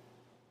see?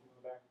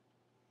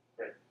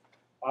 Great.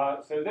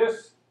 So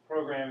this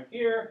program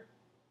here,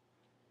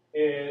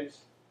 it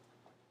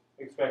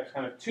expects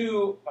kind of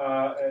two.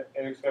 It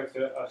expects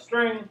a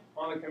string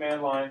on the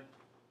command line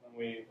when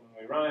we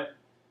run it,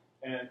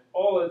 and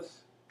all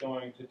it's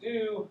going to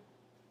do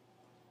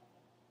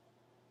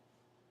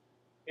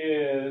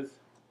is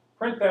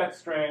print that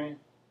string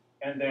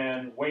and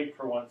then wait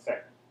for 1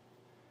 second.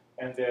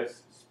 And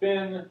this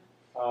spin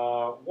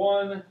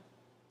 1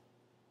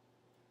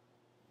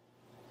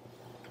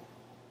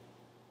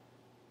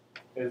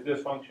 is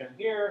this function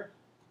here,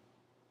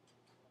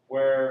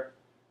 where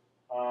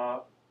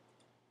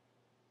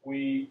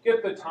we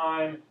get the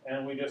time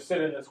and we just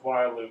sit in this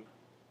while loop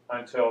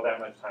until that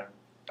much time,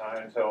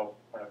 until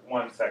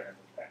 1 second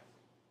has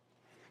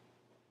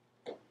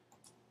passed.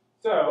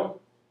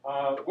 So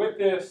with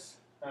this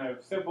kind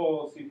of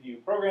simple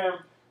CPU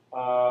program,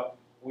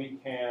 we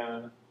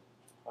can,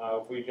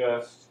 if we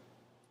just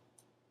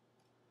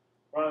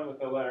run with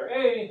the letter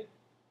A, it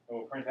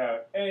will print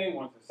out A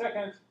once a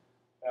second.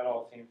 That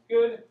all seems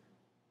good.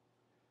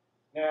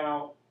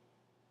 Now,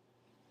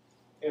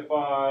 if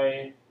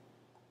I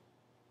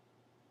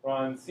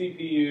run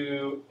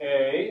CPU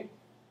A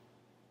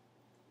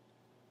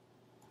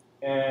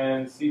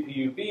and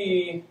CPU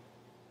B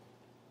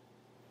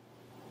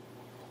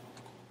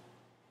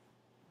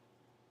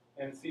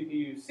and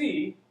CPU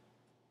C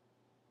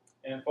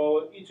and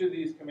follow each of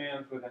these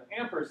commands with an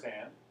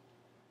ampersand,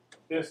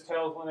 this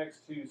tells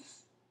Linux to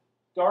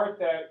start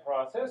that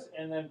process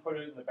and then put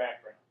it in the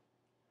background.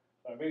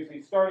 So I'm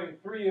basically starting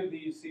 3 of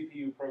these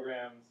CPU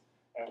programs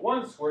at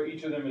once, where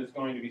each of them is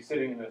going to be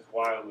sitting in this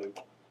while loop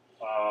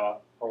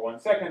for 1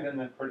 second and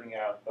then printing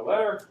out the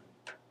letter.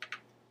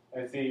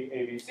 I see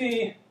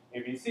ABC,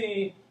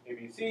 ABC,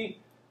 ABC.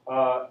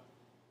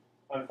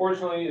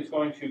 Unfortunately, it's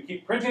going to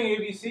keep printing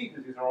ABC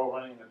because these are all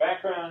running in the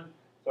background.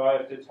 So I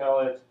have to tell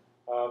it,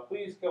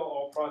 please kill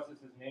all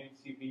processes named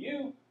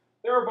CPU.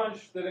 There are a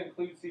bunch that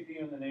include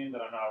CPU in the name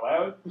that I'm not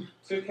allowed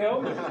to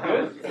kill, which is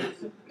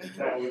good.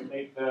 That would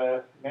make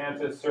the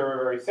Mantis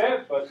server very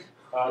sad, but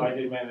I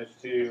did manage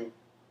to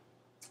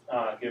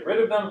get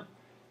rid of them.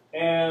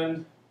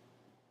 And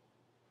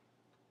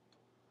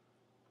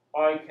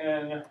I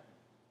can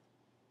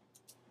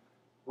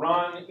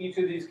run each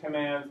of these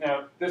commands.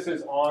 Now, this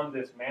is on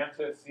this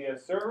Mantis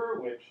CS server,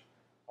 which,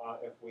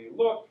 if we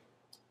look,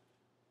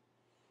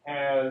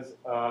 has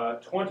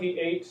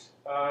 28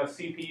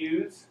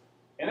 CPUs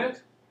in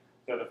it.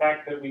 So the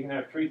fact that we can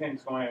have 3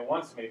 things going at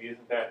once maybe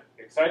isn't that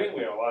exciting.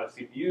 We have a lot of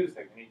CPUs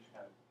that can each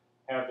kind of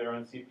have their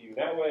own CPU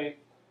that way.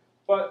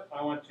 But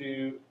I want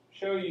to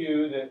show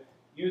you that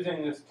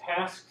using this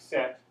task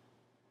set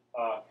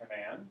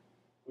command,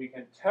 we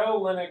can tell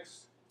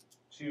Linux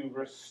to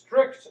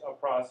restrict a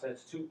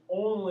process to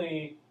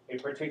only a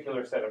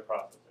particular set of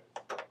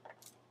processors.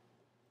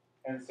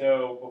 And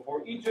so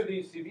before each of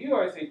these CPU,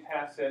 I say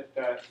task set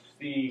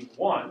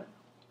C1.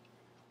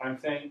 I'm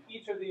saying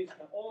each of these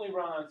can only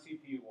run on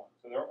CPU 1.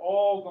 So they're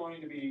all going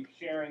to be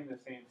sharing the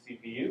same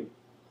CPU.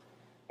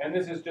 And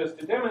this is just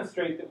to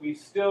demonstrate that we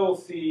still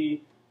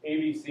see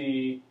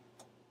ABC,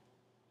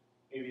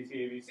 ABC,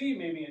 ABC,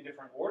 maybe in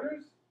different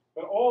orders,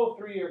 but all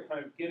 3 are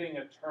kind of getting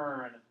a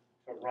turn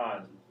to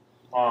run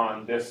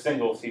on this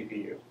single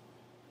CPU.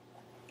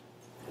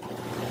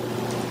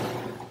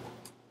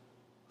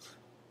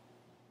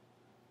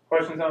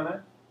 Questions on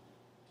that?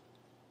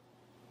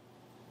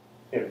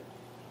 David.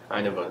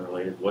 Kind of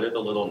unrelated. What are the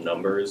little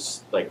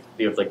numbers? Like,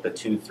 you have like the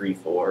 2, 3,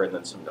 4, and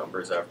then some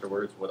numbers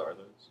afterwards. What are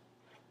those?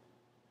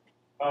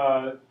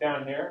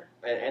 Down here.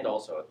 And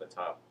also at the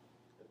top,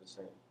 they're the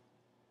same.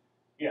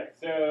 Yeah,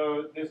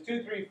 so this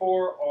 2, 3,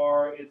 4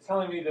 are, it's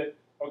telling me that,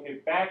 okay,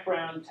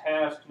 background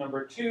task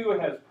number 2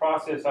 has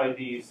process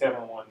ID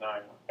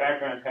 7191.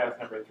 Background task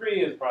number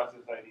 3 is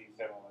process ID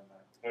 7191.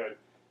 So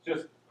it's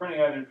just printing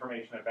out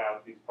information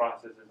about these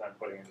processes I'm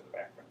putting into the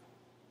background.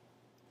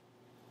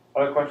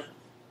 Other questions?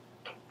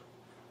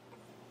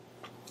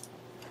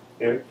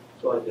 David?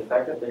 So like the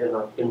fact that they are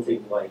not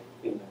printing like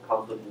in a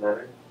conflict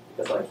manner,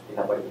 because like they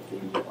have like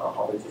the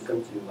operating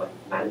system to like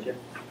manage it.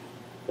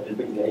 But they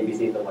bring the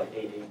ABC to like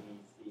A, B,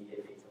 C, A,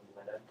 something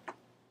like that.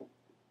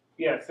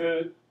 Yeah,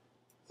 so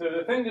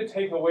the thing to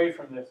take away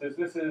from this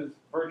is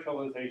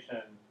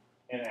virtualization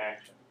in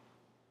action.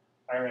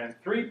 I ran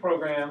 3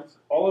 programs,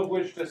 all of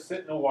which just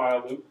sit in a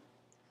while loop.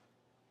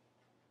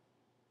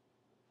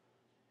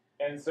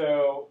 And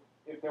so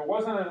if there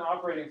wasn't an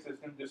operating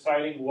system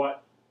deciding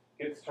what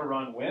gets to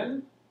run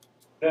when,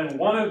 then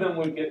one of them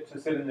would get to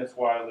sit in this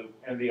while loop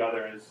and the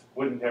others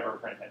wouldn't ever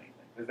print anything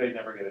because they'd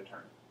never get a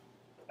turn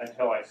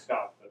until I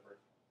stopped the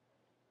first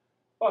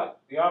one. But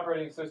the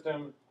operating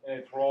system in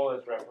its role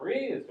as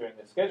referee is doing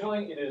the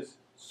scheduling. It is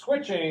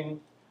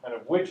switching kind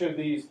of which of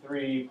these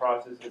 3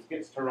 processes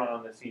gets to run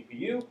on the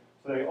CPU,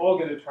 so they all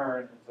get a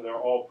turn, and so they're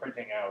all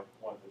printing out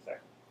once a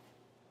second.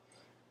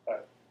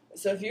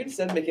 So if you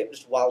instead make it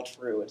just while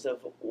true instead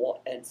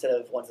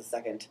of once a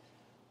second,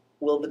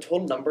 will the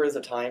total numbers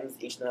of times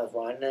each of them have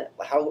run?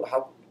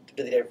 How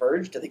do they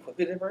diverge? Do they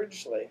quickly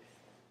diverge? Like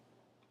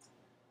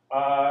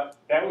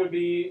that would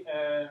be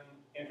an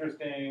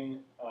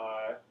interesting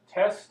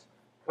test.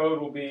 Code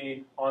will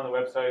be on the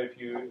website if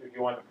you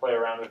want to play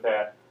around with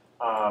that.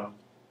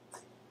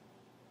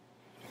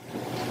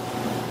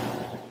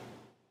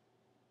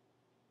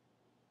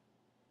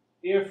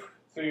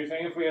 So you're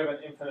saying if we have an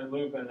infinite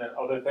loop and then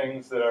other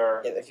things that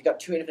are... Yeah, if you've got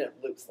 2 infinite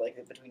loops like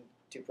between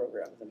 2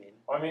 programs, I mean.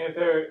 If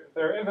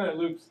they're infinite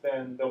loops,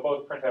 then they'll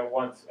both print out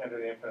once, enter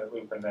the infinite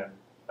loop, and then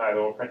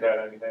neither will print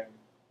out anything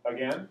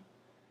again.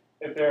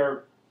 If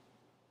they're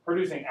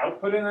producing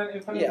output in that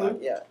infinite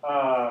loop,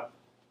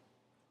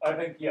 I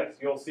think, yes,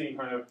 you'll see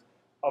kind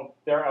of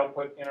their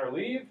output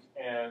interleaved,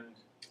 and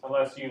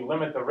unless you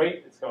limit the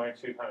rate, it's going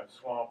to kind of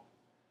swamp.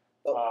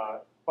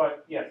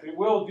 But yes, it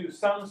will do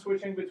some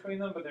switching between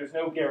them, but there's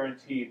no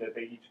guarantee that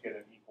they each get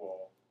an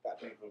equal pair.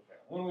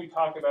 When we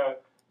talk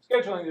about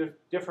scheduling, there's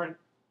different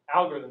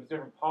algorithms,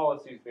 different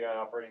policies the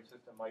operating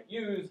system might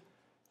use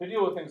to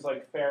deal with things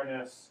like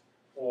fairness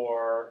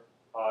or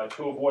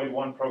to avoid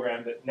one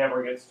program that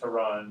never gets to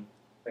run,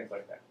 things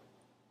like that.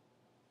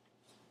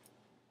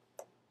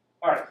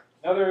 All right,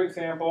 another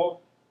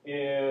example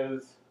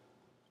is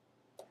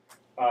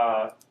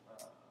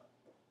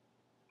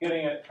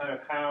getting at kind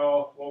of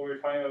what we were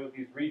talking about with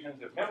these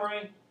regions of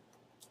memory.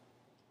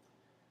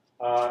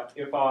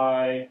 If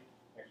I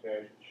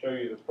should show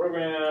you the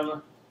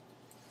program.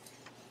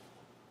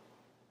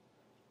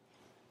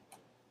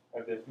 I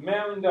have this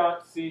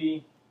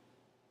mem.c,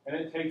 and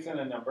it takes in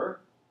a number.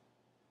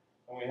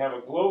 And we have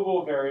a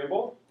global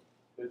variable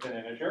that's an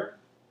integer.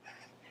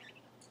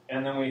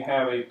 And then we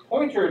have a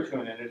pointer to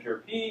an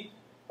integer p,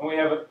 and we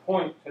have a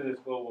point to this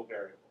global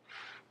variable.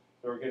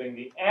 So we're getting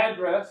the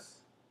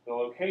address, the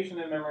location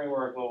in memory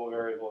where our global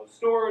variable is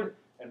stored,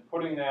 and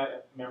putting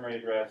that memory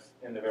address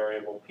in the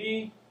variable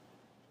p.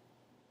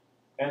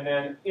 And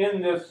then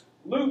in this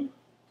loop,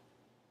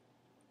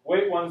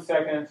 wait 1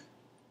 second,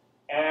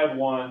 add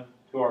 1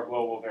 to our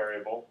global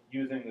variable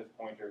using this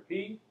pointer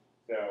p.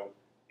 So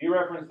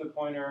dereference the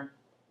pointer,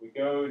 we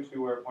go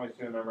to where it points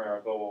to in memory,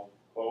 our global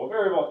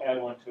variable,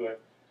 add 1 to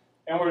it,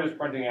 and we're just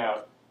printing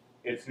out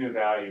its new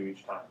value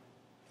each time.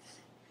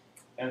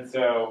 And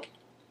so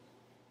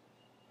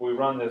we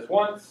run this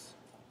once.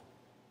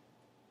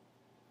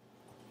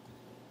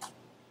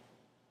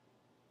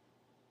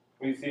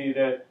 We see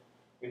that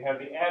we have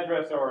the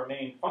address of our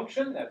main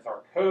function, that's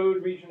our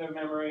code region of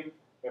memory.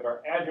 We have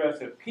our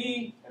address of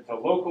p, it's a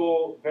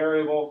local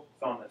variable,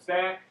 it's on the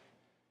stack.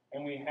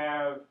 And we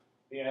have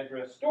the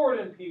address stored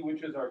in p,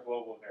 which is our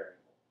global variable.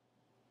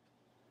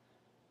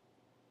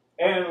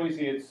 And we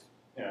see it's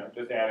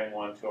just adding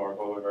 1 to our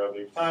global variable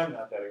each time,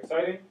 not that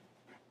exciting.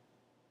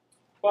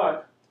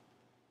 But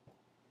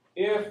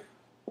if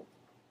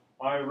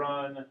I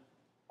run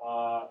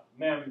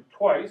mem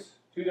twice,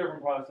 2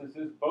 different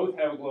processes, both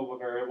have a global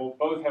variable,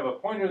 both have a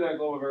pointer to that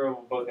global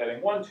variable, both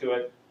adding 1 to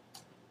it,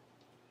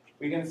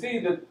 we can see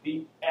that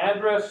the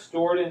address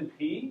stored in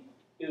P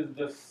is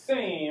the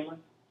same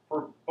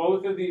for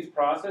both of these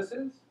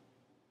processes.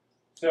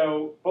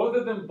 So both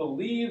of them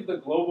believe the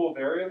global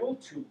variable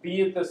to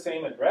be at the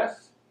same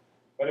address.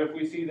 But if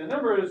we see the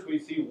numbers, we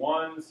see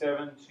 1,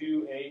 7,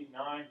 2, 8,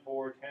 9,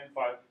 4, 10,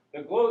 5.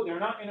 They're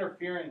not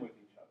interfering with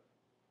each other.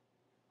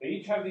 They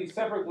each have these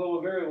separate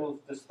global variables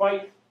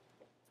despite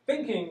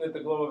thinking that the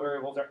global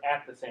variables are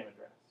at the same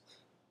address.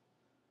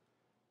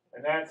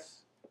 And that's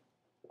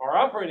our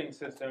operating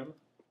system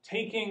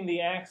taking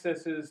the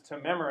accesses to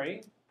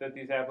memory that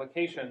these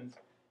applications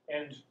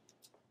and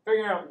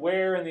figuring out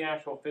where in the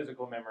actual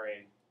physical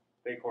memory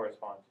they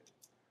correspond to.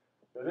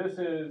 So this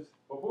is,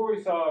 before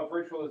we saw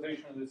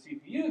virtualization of the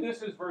CPU,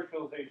 this is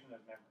virtualization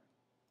of memory.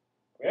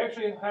 We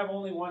actually have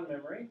only one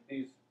memory.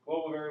 These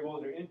global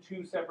variables are in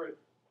 2 separate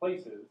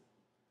places.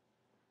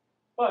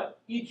 But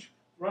each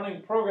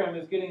running program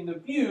is getting the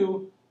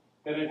view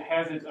that it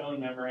has its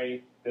own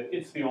memory, that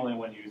it's the only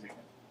one using it.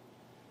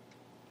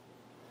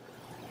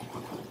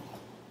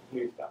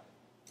 Please stop.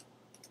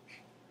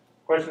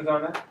 Questions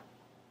on that?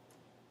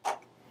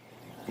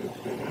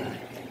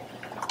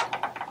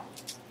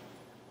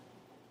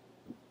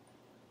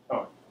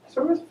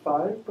 So it was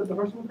 5, but the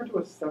first one printed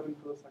was 7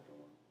 for the second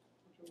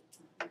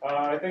one.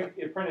 I think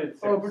it printed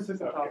 6. Oh, it printed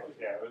 6 on Okay, top.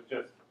 yeah, it was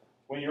just,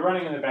 when you're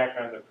running in the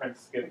background, the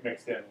prints get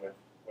mixed in with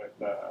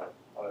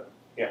other,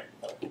 yeah.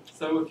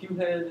 So if you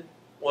had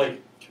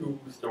like 2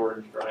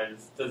 storage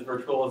drives, does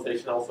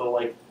virtualization also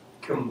like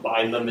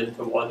combine them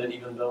into one? And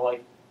even though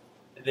like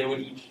they would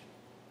each,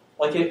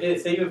 like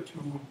say you have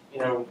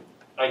 2,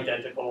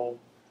 identical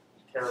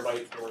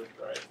terabyte storage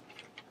drives,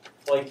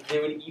 like they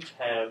would each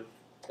have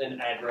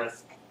an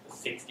address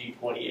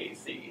 6020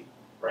 AC,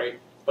 right?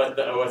 But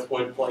the OS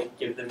would like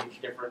give them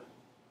each different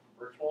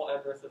virtual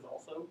addresses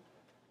also.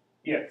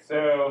 Yeah,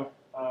 so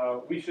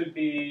we should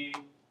be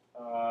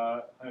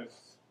kind of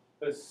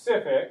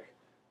specific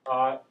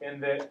in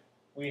that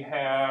we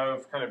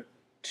have kind of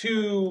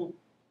 2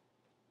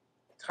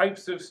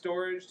 types of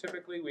storage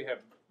typically. We have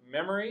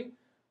memory,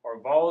 or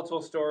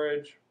volatile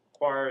storage,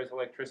 requires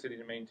electricity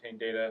to maintain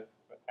data,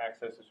 but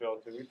access is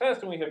relatively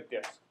fast, and we have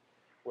disk,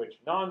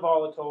 which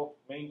non-volatile,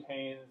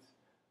 maintains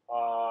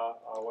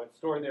what's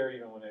stored there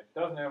even when it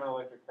doesn't have an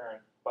electric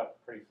current, but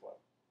pretty slow.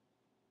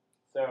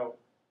 So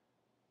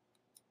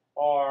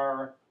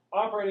our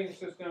operating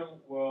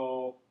system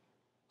will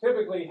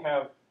typically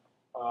have,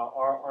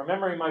 our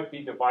memory might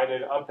be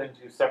divided up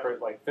into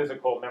separate like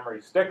physical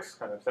memory sticks,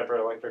 kind of separate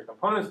electric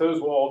components.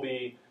 Those will all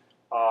be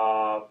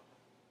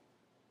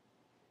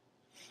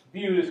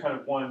viewed as kind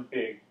of one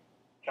big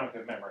chunk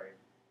of memory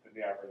that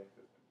the operating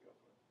system deals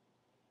with.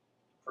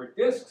 For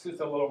disks, it's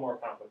a little more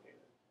complicated.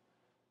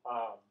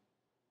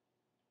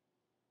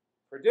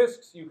 For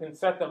disks, you can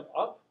set them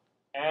up,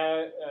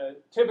 and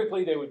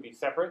typically they would be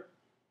separate.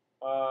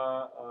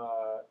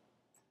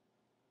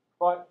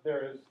 But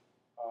there's,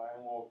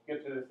 and we'll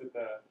get to this at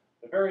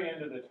the very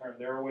end of the term,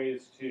 there are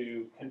ways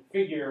to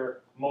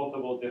configure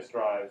multiple disk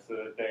drives so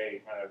that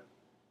they kind of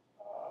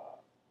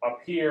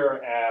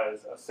appear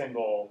as a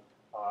single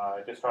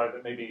disk drive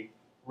that maybe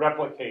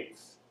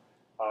replicates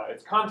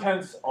its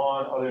contents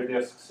on other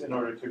disks in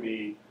order to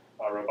be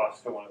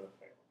robust to one of them.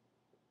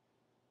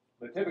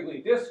 But typically,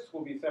 disks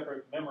will be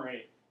separate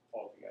memory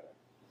altogether.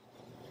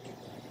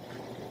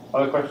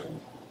 Other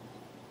questions?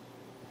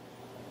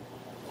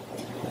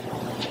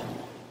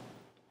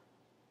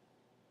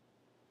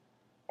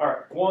 All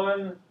right,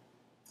 one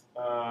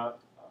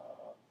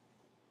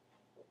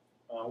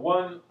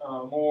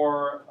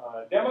more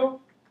demo,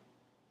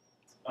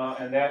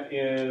 and that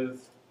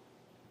is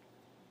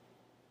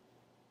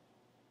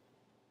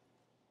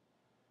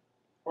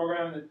a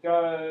program that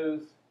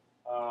does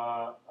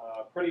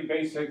pretty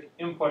basic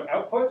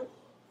input-output.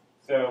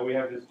 So we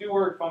have this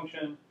do-word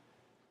function.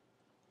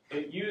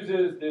 It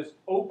uses this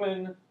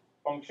open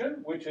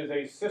function, which is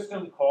a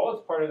system call.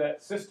 It's part of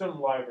that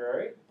system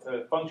library. It's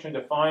a function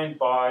defined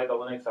by the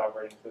Linux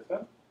operating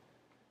system.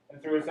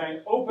 And so we're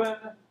saying open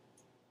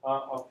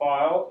a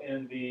file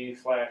in the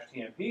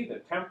 /tmp, the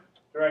temp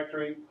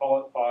directory,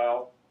 call it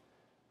file.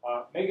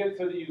 Make it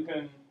so that you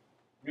can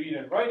read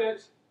and write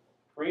it.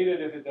 Create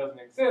it if it doesn't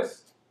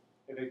exist.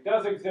 If it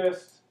does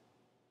exist,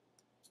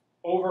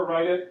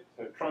 overwrite it,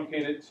 so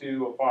truncate it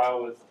to a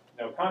file with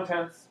no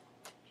contents.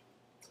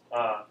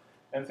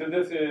 And so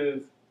this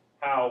is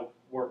how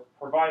we're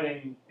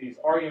providing these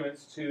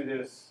arguments to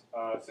this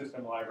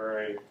system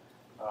library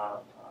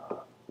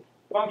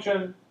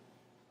function.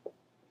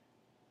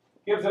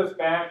 Gives us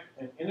back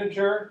an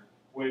integer,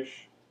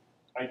 which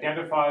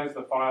identifies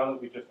the file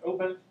that we just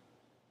opened.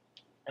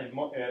 And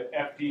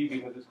FD,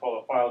 because it's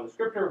called a file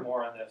descriptor.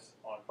 More on this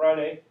on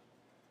Friday.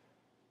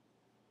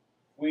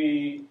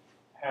 We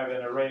have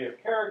an array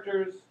of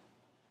characters.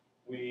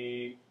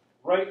 We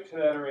write to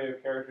that array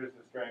of characters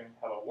the string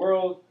hello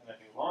world and a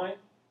new line.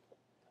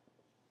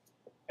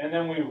 And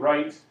then we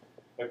write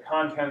the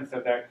contents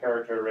of that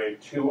character array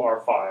to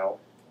our file.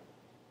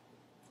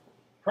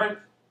 Print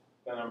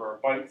the number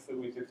of bytes that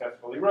we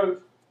successfully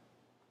wrote.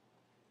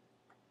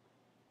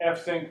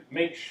 Fsync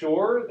makes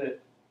sure that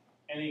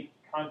any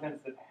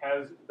contents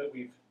that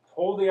we've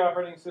told the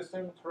operating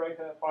system to write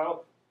to that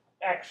file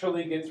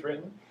actually gets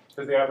written,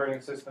 because the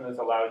operating system is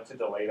allowed to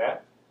delay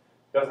that.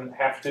 Doesn't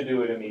have to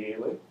do it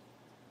immediately.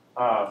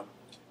 And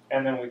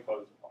then we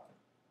close the file.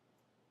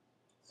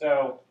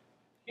 So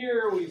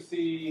here we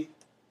see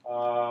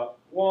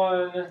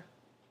 1,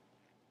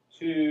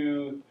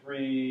 2,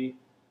 3,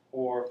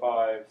 4,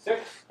 5,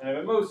 6, and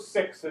at most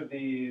 6 of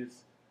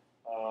these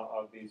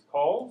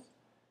calls.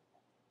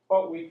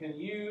 But we can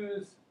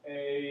use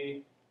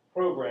a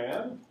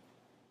program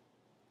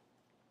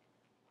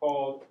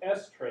called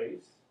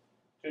strace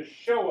to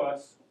show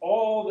us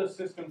all the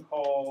system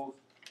calls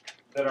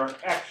that are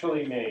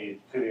actually made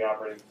to the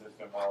operating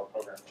system while a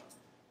program runs.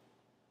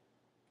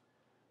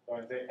 So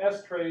I'm going to say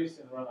strace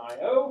and run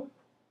IO,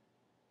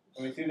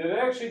 and we see that it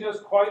actually does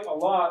quite a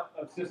lot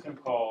of system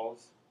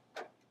calls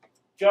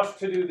just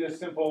to do this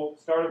simple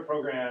start a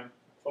program,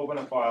 open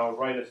a file,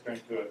 write a string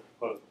to it,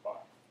 close the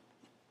file.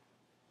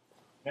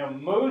 Now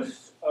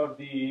most of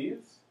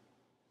these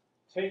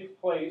take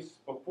place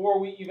before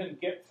we even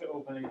get to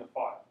opening the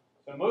file.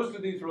 So most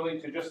of these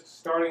relate to just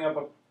starting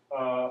up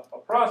a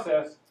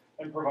process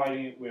and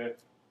providing it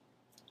with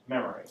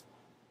memory.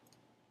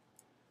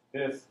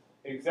 This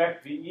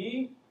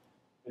execve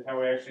is how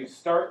we actually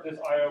start this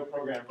I/O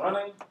program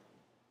running,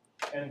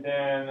 and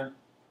then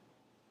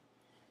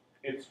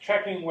it's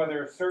checking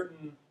whether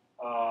certain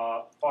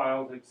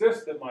files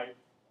exist that might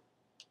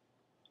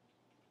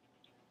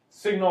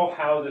signal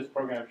how this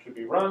program should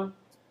be run.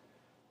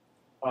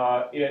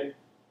 It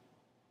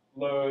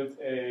loads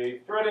a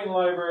threading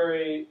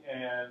library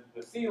and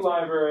the C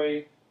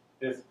library.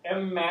 This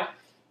mmap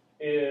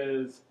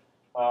is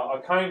a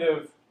kind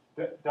of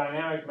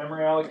dynamic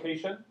memory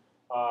allocation.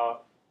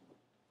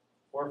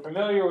 We're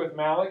familiar with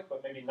malloc,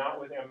 but maybe not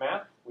with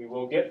mmap. We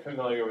will get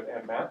familiar with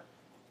mmap.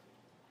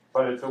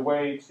 But it's a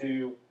way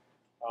to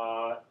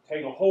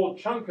take a whole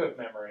chunk of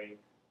memory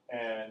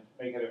and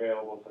make it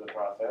available to the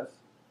process.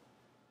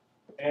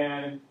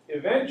 And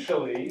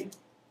eventually,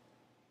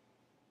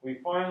 we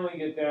finally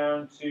get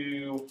down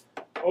to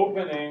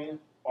opening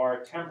our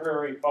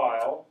temporary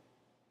file,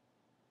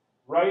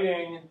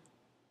 writing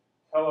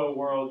hello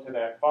world to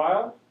that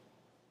file,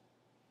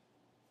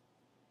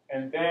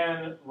 and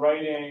then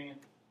writing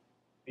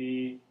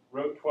the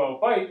rote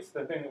 12 bytes,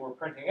 the thing that we're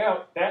printing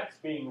out, that's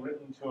being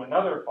written to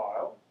another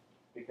file,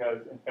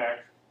 because in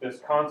fact, this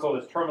console,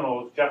 this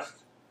terminal is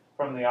just,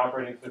 from the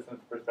operating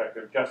system's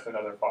perspective, just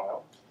another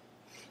file.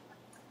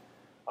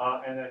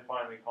 And then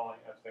finally calling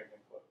fsync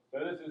and close. So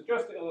this is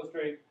just to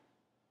illustrate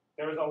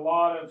there's a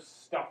lot of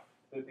stuff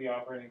that the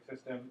operating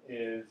system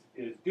is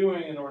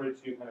doing in order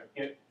to kind of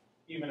get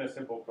even a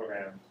simple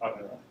program up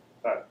and running.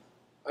 But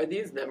Are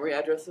these memory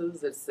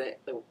addresses?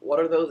 What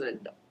are those?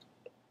 And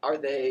are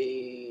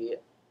they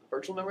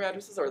virtual memory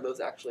addresses, or are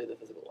those actually the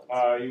physical ones?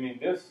 you mean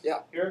this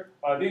Yeah. here?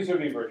 These would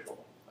be virtual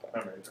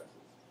memory addresses.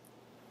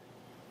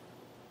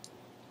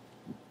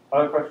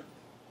 Other questions?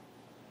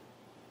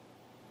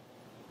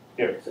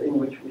 Yes. So in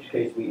which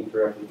case we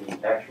interact with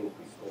the actual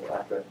physical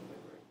address in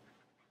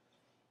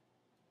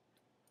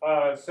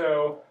memory?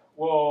 So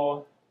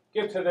we'll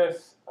get to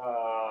this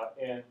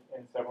in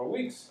several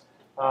weeks.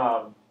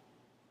 But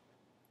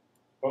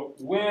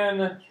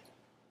when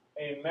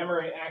a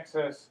memory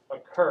access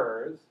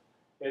occurs,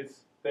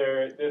 this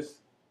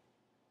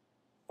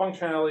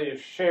functionality is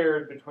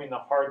shared between the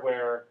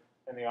hardware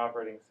and the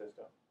operating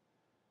system.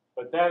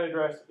 But that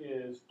address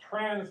is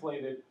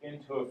translated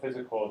into a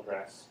physical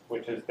address,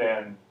 which is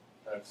then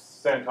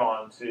sent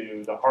on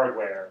to the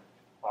hardware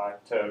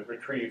to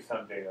retrieve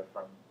some data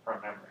from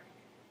memory.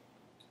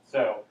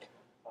 So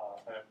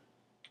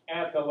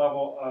at the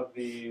level of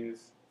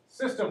these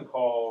system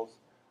calls,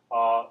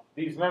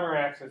 these memory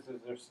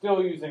accesses are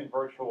still using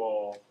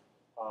virtual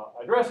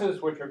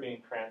addresses, which are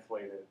being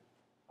translated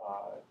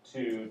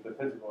to the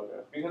physical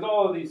address. Because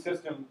all of these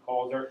system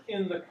calls are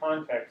in the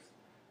context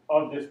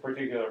of this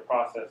particular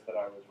process that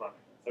I was running.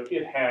 So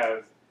it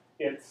has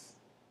its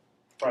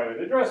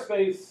private address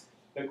space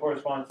that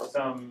corresponds to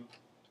some,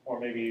 or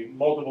maybe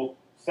multiple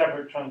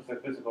separate chunks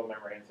of physical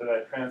memory. And so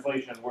that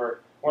translation, we're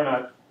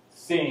not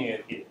seeing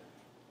it here.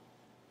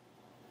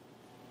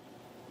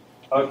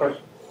 Other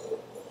questions?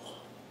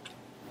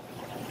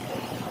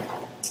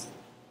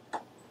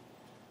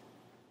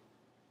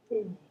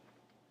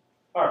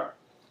 All right.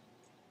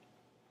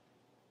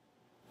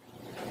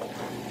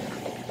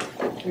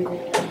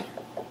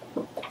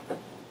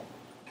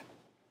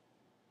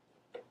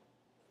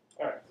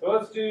 All right, so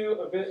let's do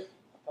a bit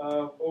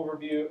of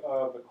overview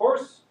of the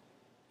course.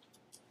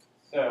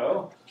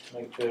 So,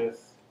 make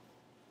this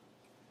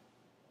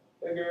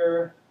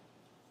bigger.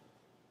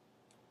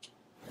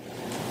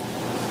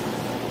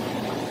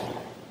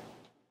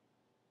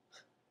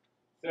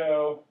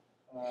 So,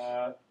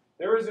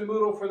 there is a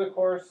Moodle for the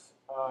course.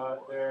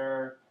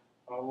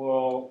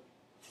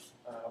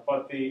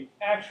 But the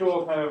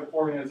actual kind of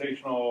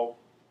organizational,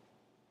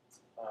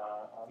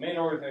 main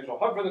organizational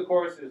hub for the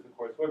course is the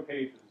course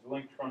webpage, which is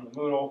linked from the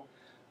Moodle.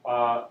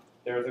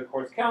 There's a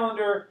course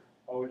calendar,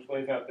 which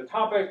lays out the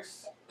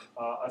topics,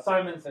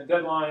 assignments, and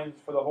deadlines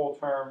for the whole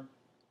term.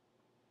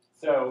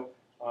 So,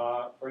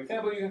 for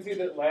example, you can see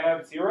that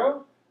Lab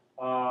 0,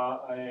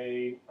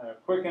 a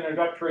quick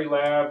introductory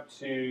lab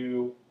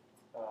to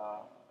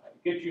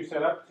get you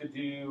set up to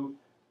do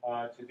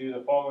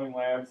the following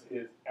labs,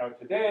 is out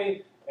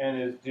today and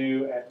is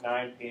due at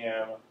 9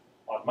 p.m.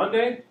 on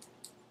Monday.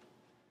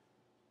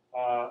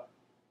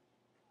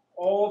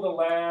 All the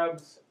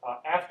labs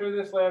after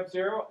this Lab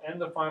 0 and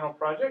the final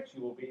project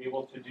you will be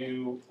able to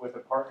do with a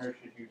partner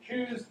should you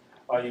choose.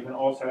 You can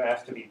also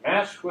ask to be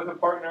matched with a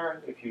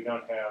partner if you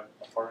don't have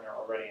a partner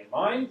already in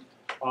mind.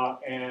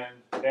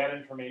 And that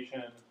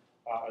information,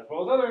 as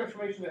well as other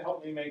information to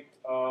help me make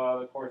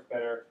the course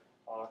better,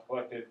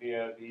 collected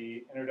via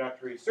the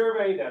introductory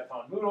survey that's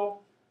on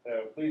Moodle.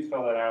 So please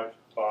fill that out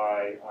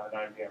by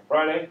 9 p.m.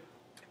 Friday.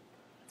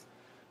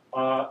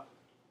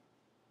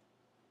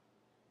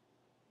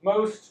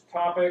 Most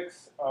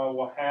topics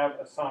will have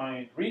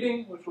assigned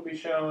reading, which will be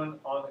shown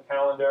on the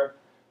calendar.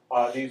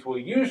 These will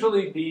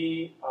usually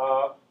be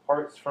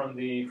parts from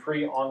the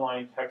free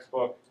online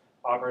textbook,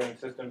 Operating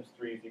Systems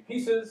 3 Easy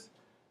Pieces.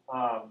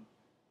 A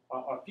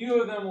few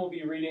of them will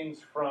be readings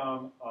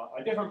from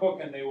a different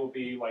book, and they will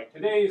be like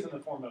today's in the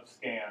form of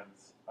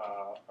scans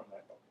from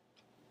that book.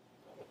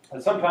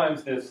 And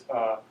sometimes this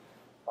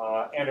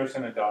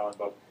Anderson and Dahlin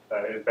book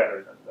is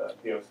better than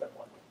the OSTEP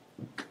one.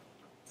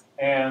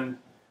 And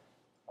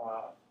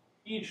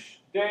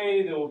each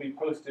day there will be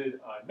posted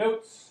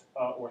notes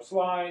or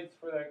slides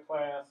for that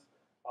class,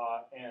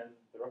 and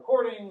the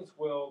recordings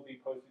will be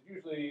posted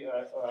usually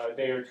a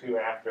day or two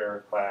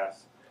after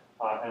class,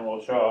 and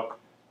will show up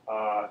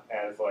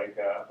as like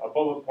a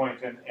bullet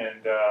point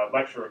and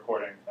lecture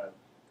recording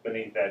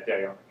beneath that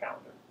day on the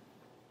calendar.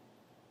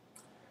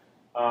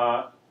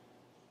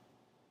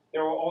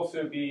 There will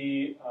also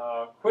be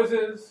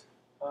quizzes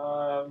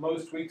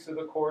most weeks of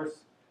the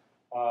course.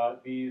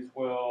 These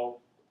will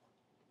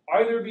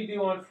either be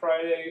due on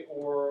Friday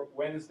or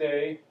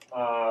Wednesday.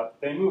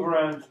 They move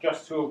around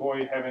just to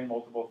avoid having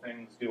multiple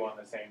things due on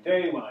the same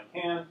day when I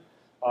can.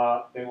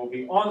 They will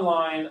be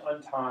online,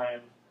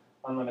 untimed,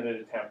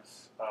 unlimited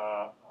attempts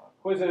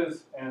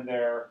quizzes, and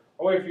they're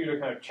a way for you to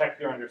kind of check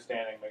your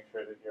understanding, make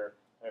sure that you're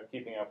kind of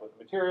keeping up with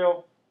the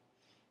material.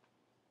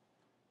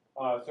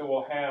 So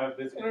we'll have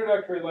this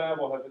introductory lab,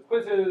 we'll have the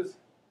quizzes,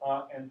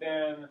 and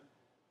then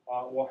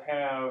we'll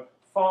have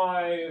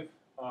 5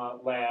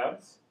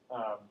 labs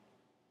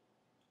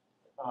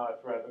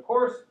throughout the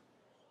course.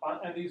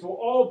 And these will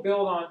all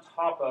build on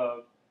top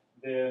of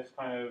this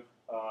kind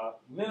of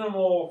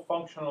minimal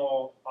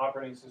functional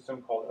operating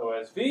system called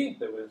OSV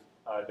that was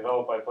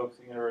developed by folks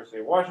at the University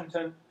of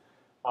Washington.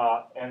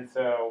 And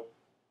so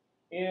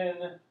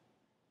in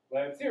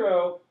Lab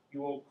 0,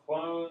 you will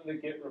clone the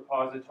Git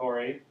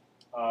repository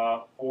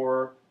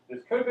for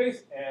this code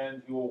base,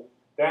 and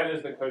that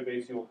is the code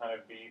base you will kind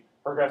of be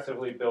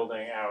progressively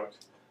building out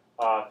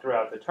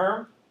throughout the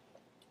term.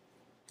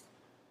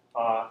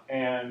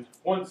 And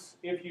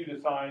if you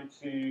decide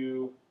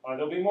to,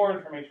 there'll be more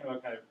information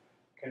about kind of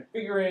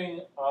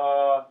configuring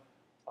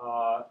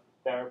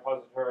that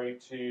repository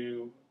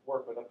to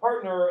work with a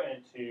partner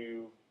and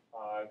to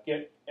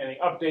get any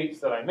updates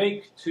that I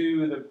make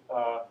to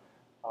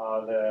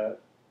the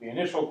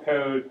initial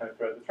code kind of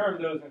throughout the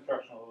term. Those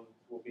instructions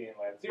will be in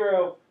Lab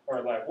 0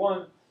 or Lab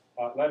 1.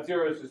 Lab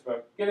 0 is just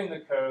about getting the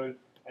code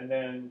and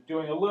then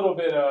doing a little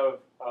bit of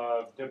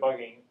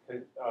debugging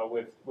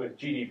with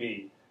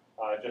GDB,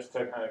 just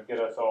to kind of get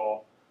us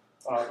all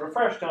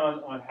refreshed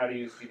on how to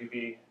use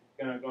GDB.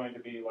 Going to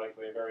be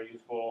likely a very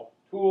useful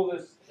tool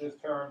this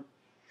term.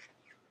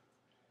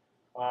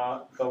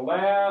 The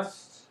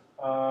last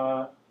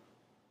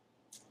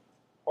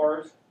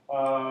part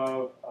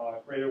of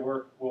graded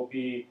work will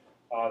be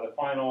the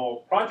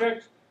final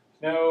project.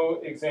 No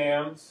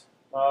exams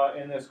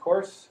in this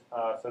course,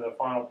 so the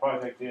final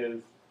project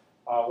is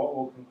what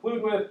we'll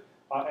conclude with,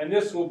 and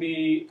this will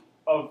be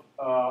of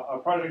a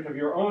project of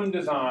your own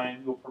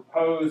design. You'll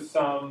propose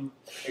some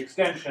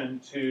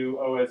extension to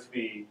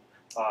OSV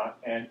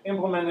and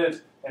implement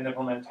it and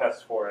implement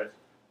tests for it,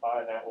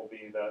 and that will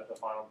be the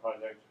final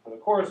project for the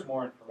course.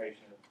 More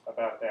information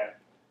about that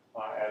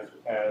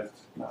as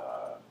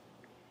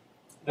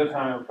the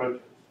time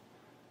approaches.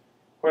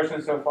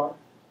 Questions so far?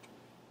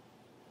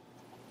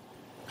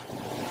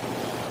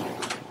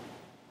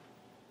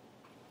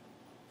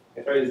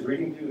 Sorry, is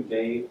reading due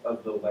day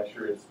of the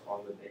lecture is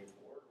on the day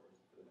before, or is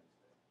it the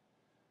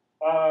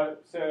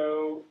next day?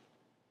 So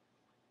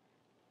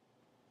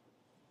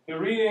the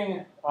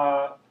reading,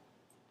 I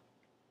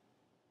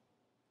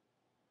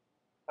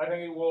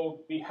think it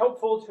will be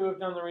helpful to have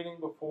done the reading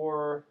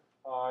before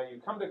you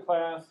come to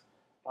class,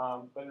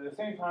 but at the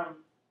same time,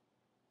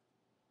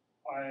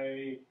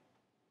 I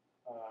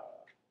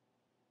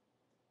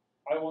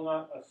will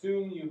not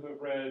assume you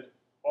have read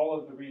all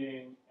of the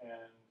reading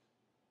and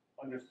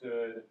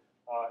understood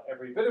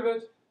every bit of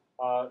it.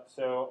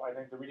 So I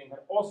think the reading can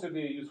also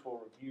be a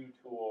useful review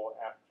tool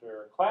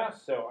after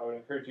class. So I would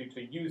encourage you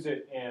to use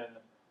it in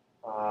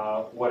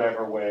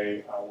whatever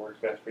way works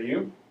best for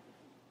you.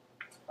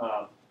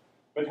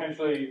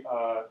 Potentially,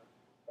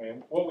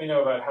 what we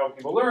know about how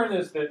people learn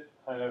is that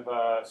kind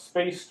of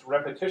spaced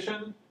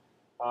repetition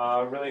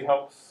really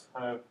helps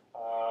kind of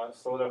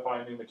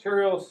solidify new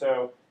material.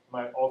 So you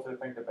might also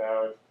think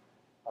about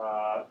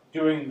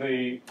doing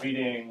the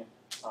reading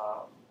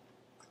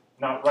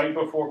not right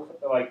before,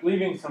 like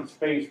leaving some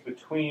space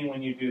between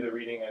when you do the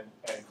reading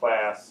and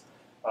class.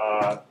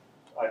 I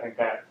think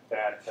that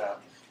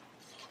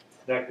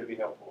could be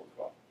helpful as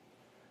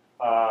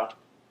well.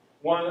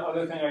 One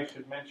other thing I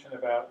should mention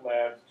about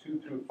labs 2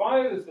 through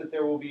 5 is that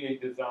there will be a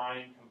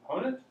design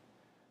component.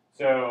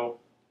 So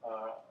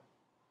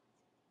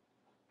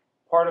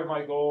part of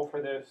my goal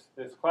for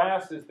this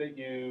class is that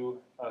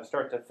you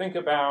start to think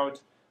about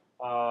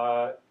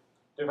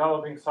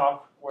developing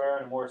software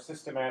in a more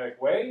systematic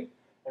way.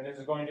 And this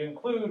is going to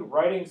include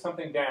writing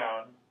something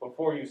down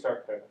before you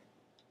start coding.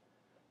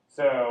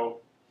 So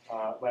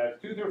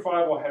labs 2 through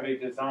 5 will have a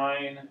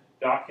design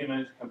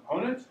document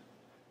component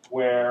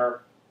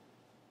where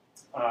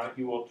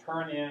you will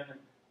turn in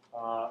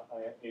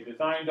a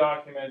design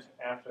document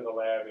after the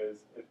lab is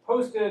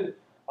posted,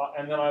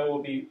 and then I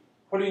will be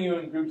putting you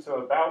in groups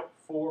of about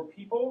 4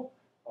 people,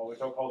 which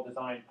I'll call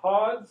design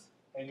pods,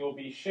 and you'll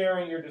be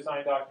sharing your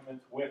design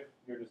documents with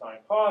your design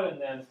pod,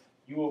 and then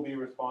you will be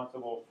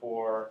responsible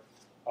for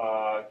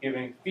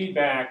giving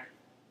feedback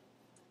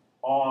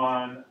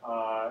on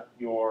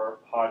your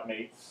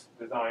podmates'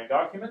 design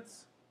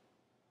documents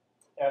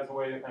as a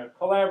way to kind of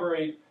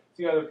collaborate,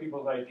 see other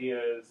people's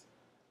ideas.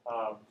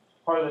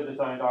 Part of the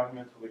design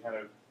documents will be kind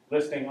of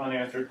listing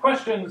unanswered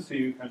questions, so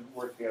you can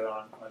work together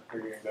on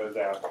figuring those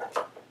out.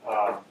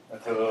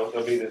 And so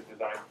there'll be this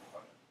design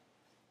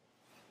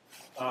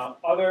component.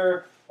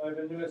 Other kind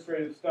of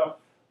administrative stuff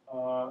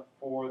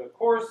for the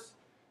course.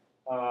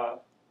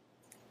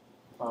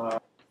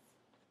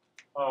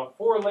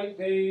 4 late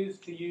days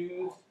to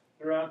use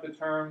throughout the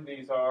term.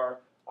 These are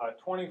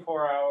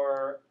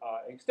 24-hour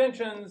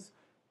extensions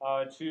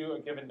to a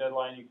given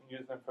deadline. You can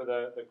use them for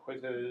the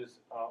quizzes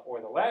or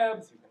the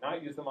labs. You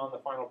cannot use them on the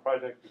final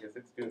project because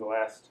it's due the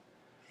last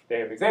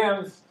day of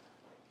exams.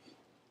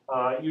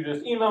 You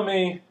just email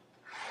me.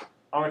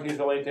 I want to use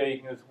a late day.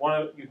 You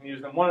can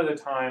use them one at a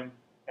time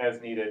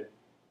as needed.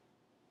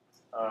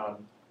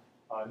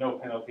 No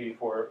penalty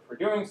for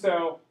doing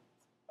so.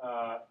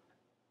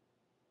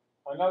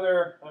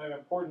 Another kind of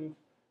important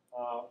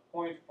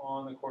point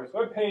on the course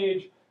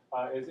webpage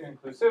is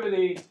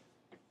inclusivity.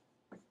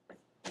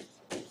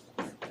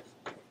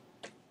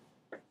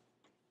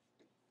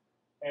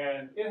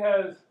 And it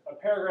has a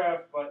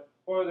paragraph, but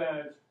for that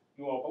it's,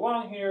 you all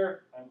belong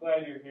here, I'm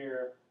glad you're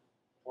here,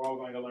 we're all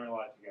going to learn a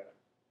lot together.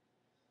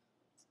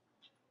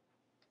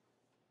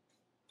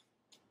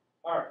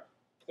 Alright,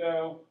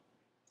 so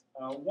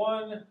I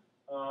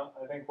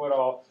think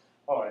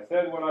I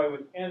said what I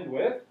would end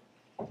with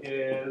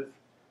is,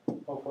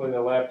 hopefully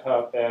the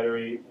laptop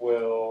battery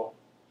will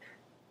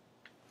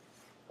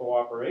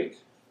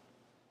cooperate.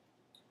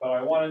 But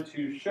I wanted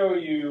to show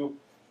you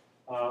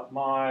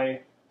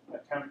my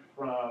attempt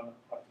from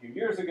a few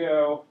years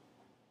ago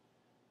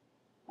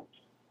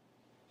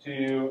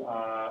to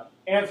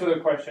answer the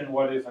question,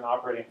 what is an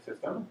operating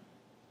system?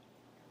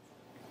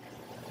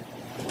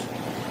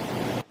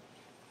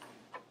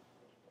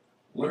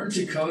 Learn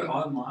to code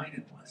online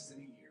in less than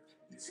a year.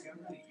 Discover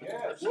the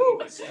Yes.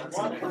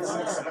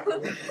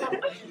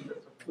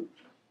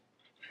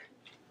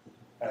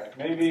 Alright,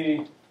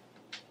 maybe,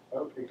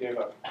 we gave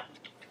up.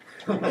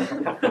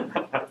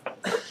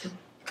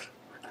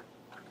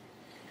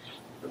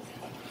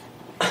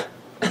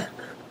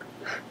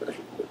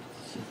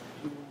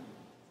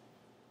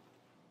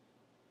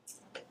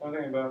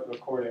 Something about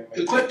recording.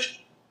 Good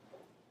question.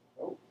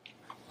 Oh.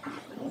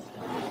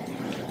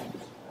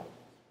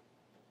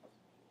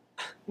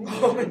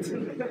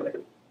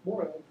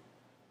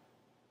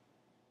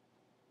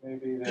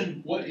 Maybe that.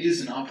 And what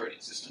is an operating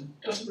system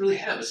doesn't really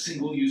have a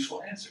single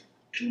useful answer.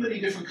 Too many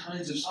different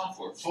kinds of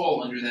software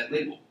fall under that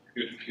label.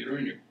 Your computer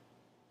and your...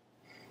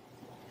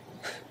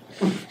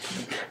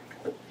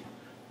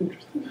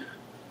 Interesting.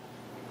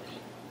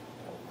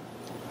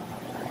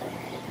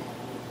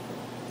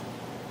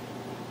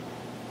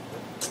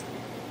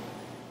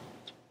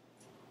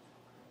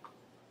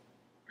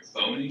 Your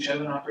phone each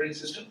have an operating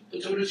system,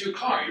 but so does your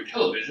car, your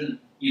television,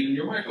 even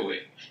your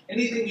microwave.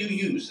 Anything you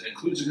use that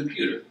includes a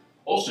computer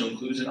also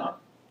includes an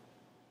op.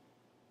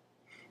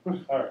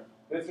 Alright,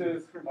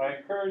 I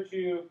encourage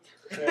you,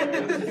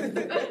 there's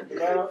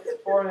about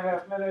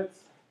 4.5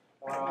 minutes.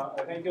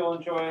 I think you'll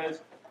enjoy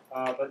it.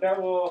 But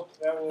that will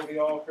be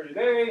all for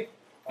today.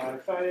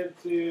 Excited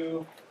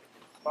to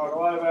talk a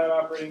lot about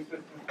operating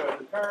systems throughout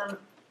the term.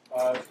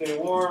 Stay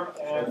warm,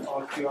 and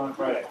I'll see you on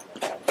Friday.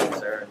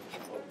 Thanks, Aaron.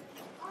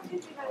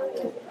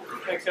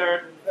 Thanks,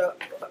 Aaron.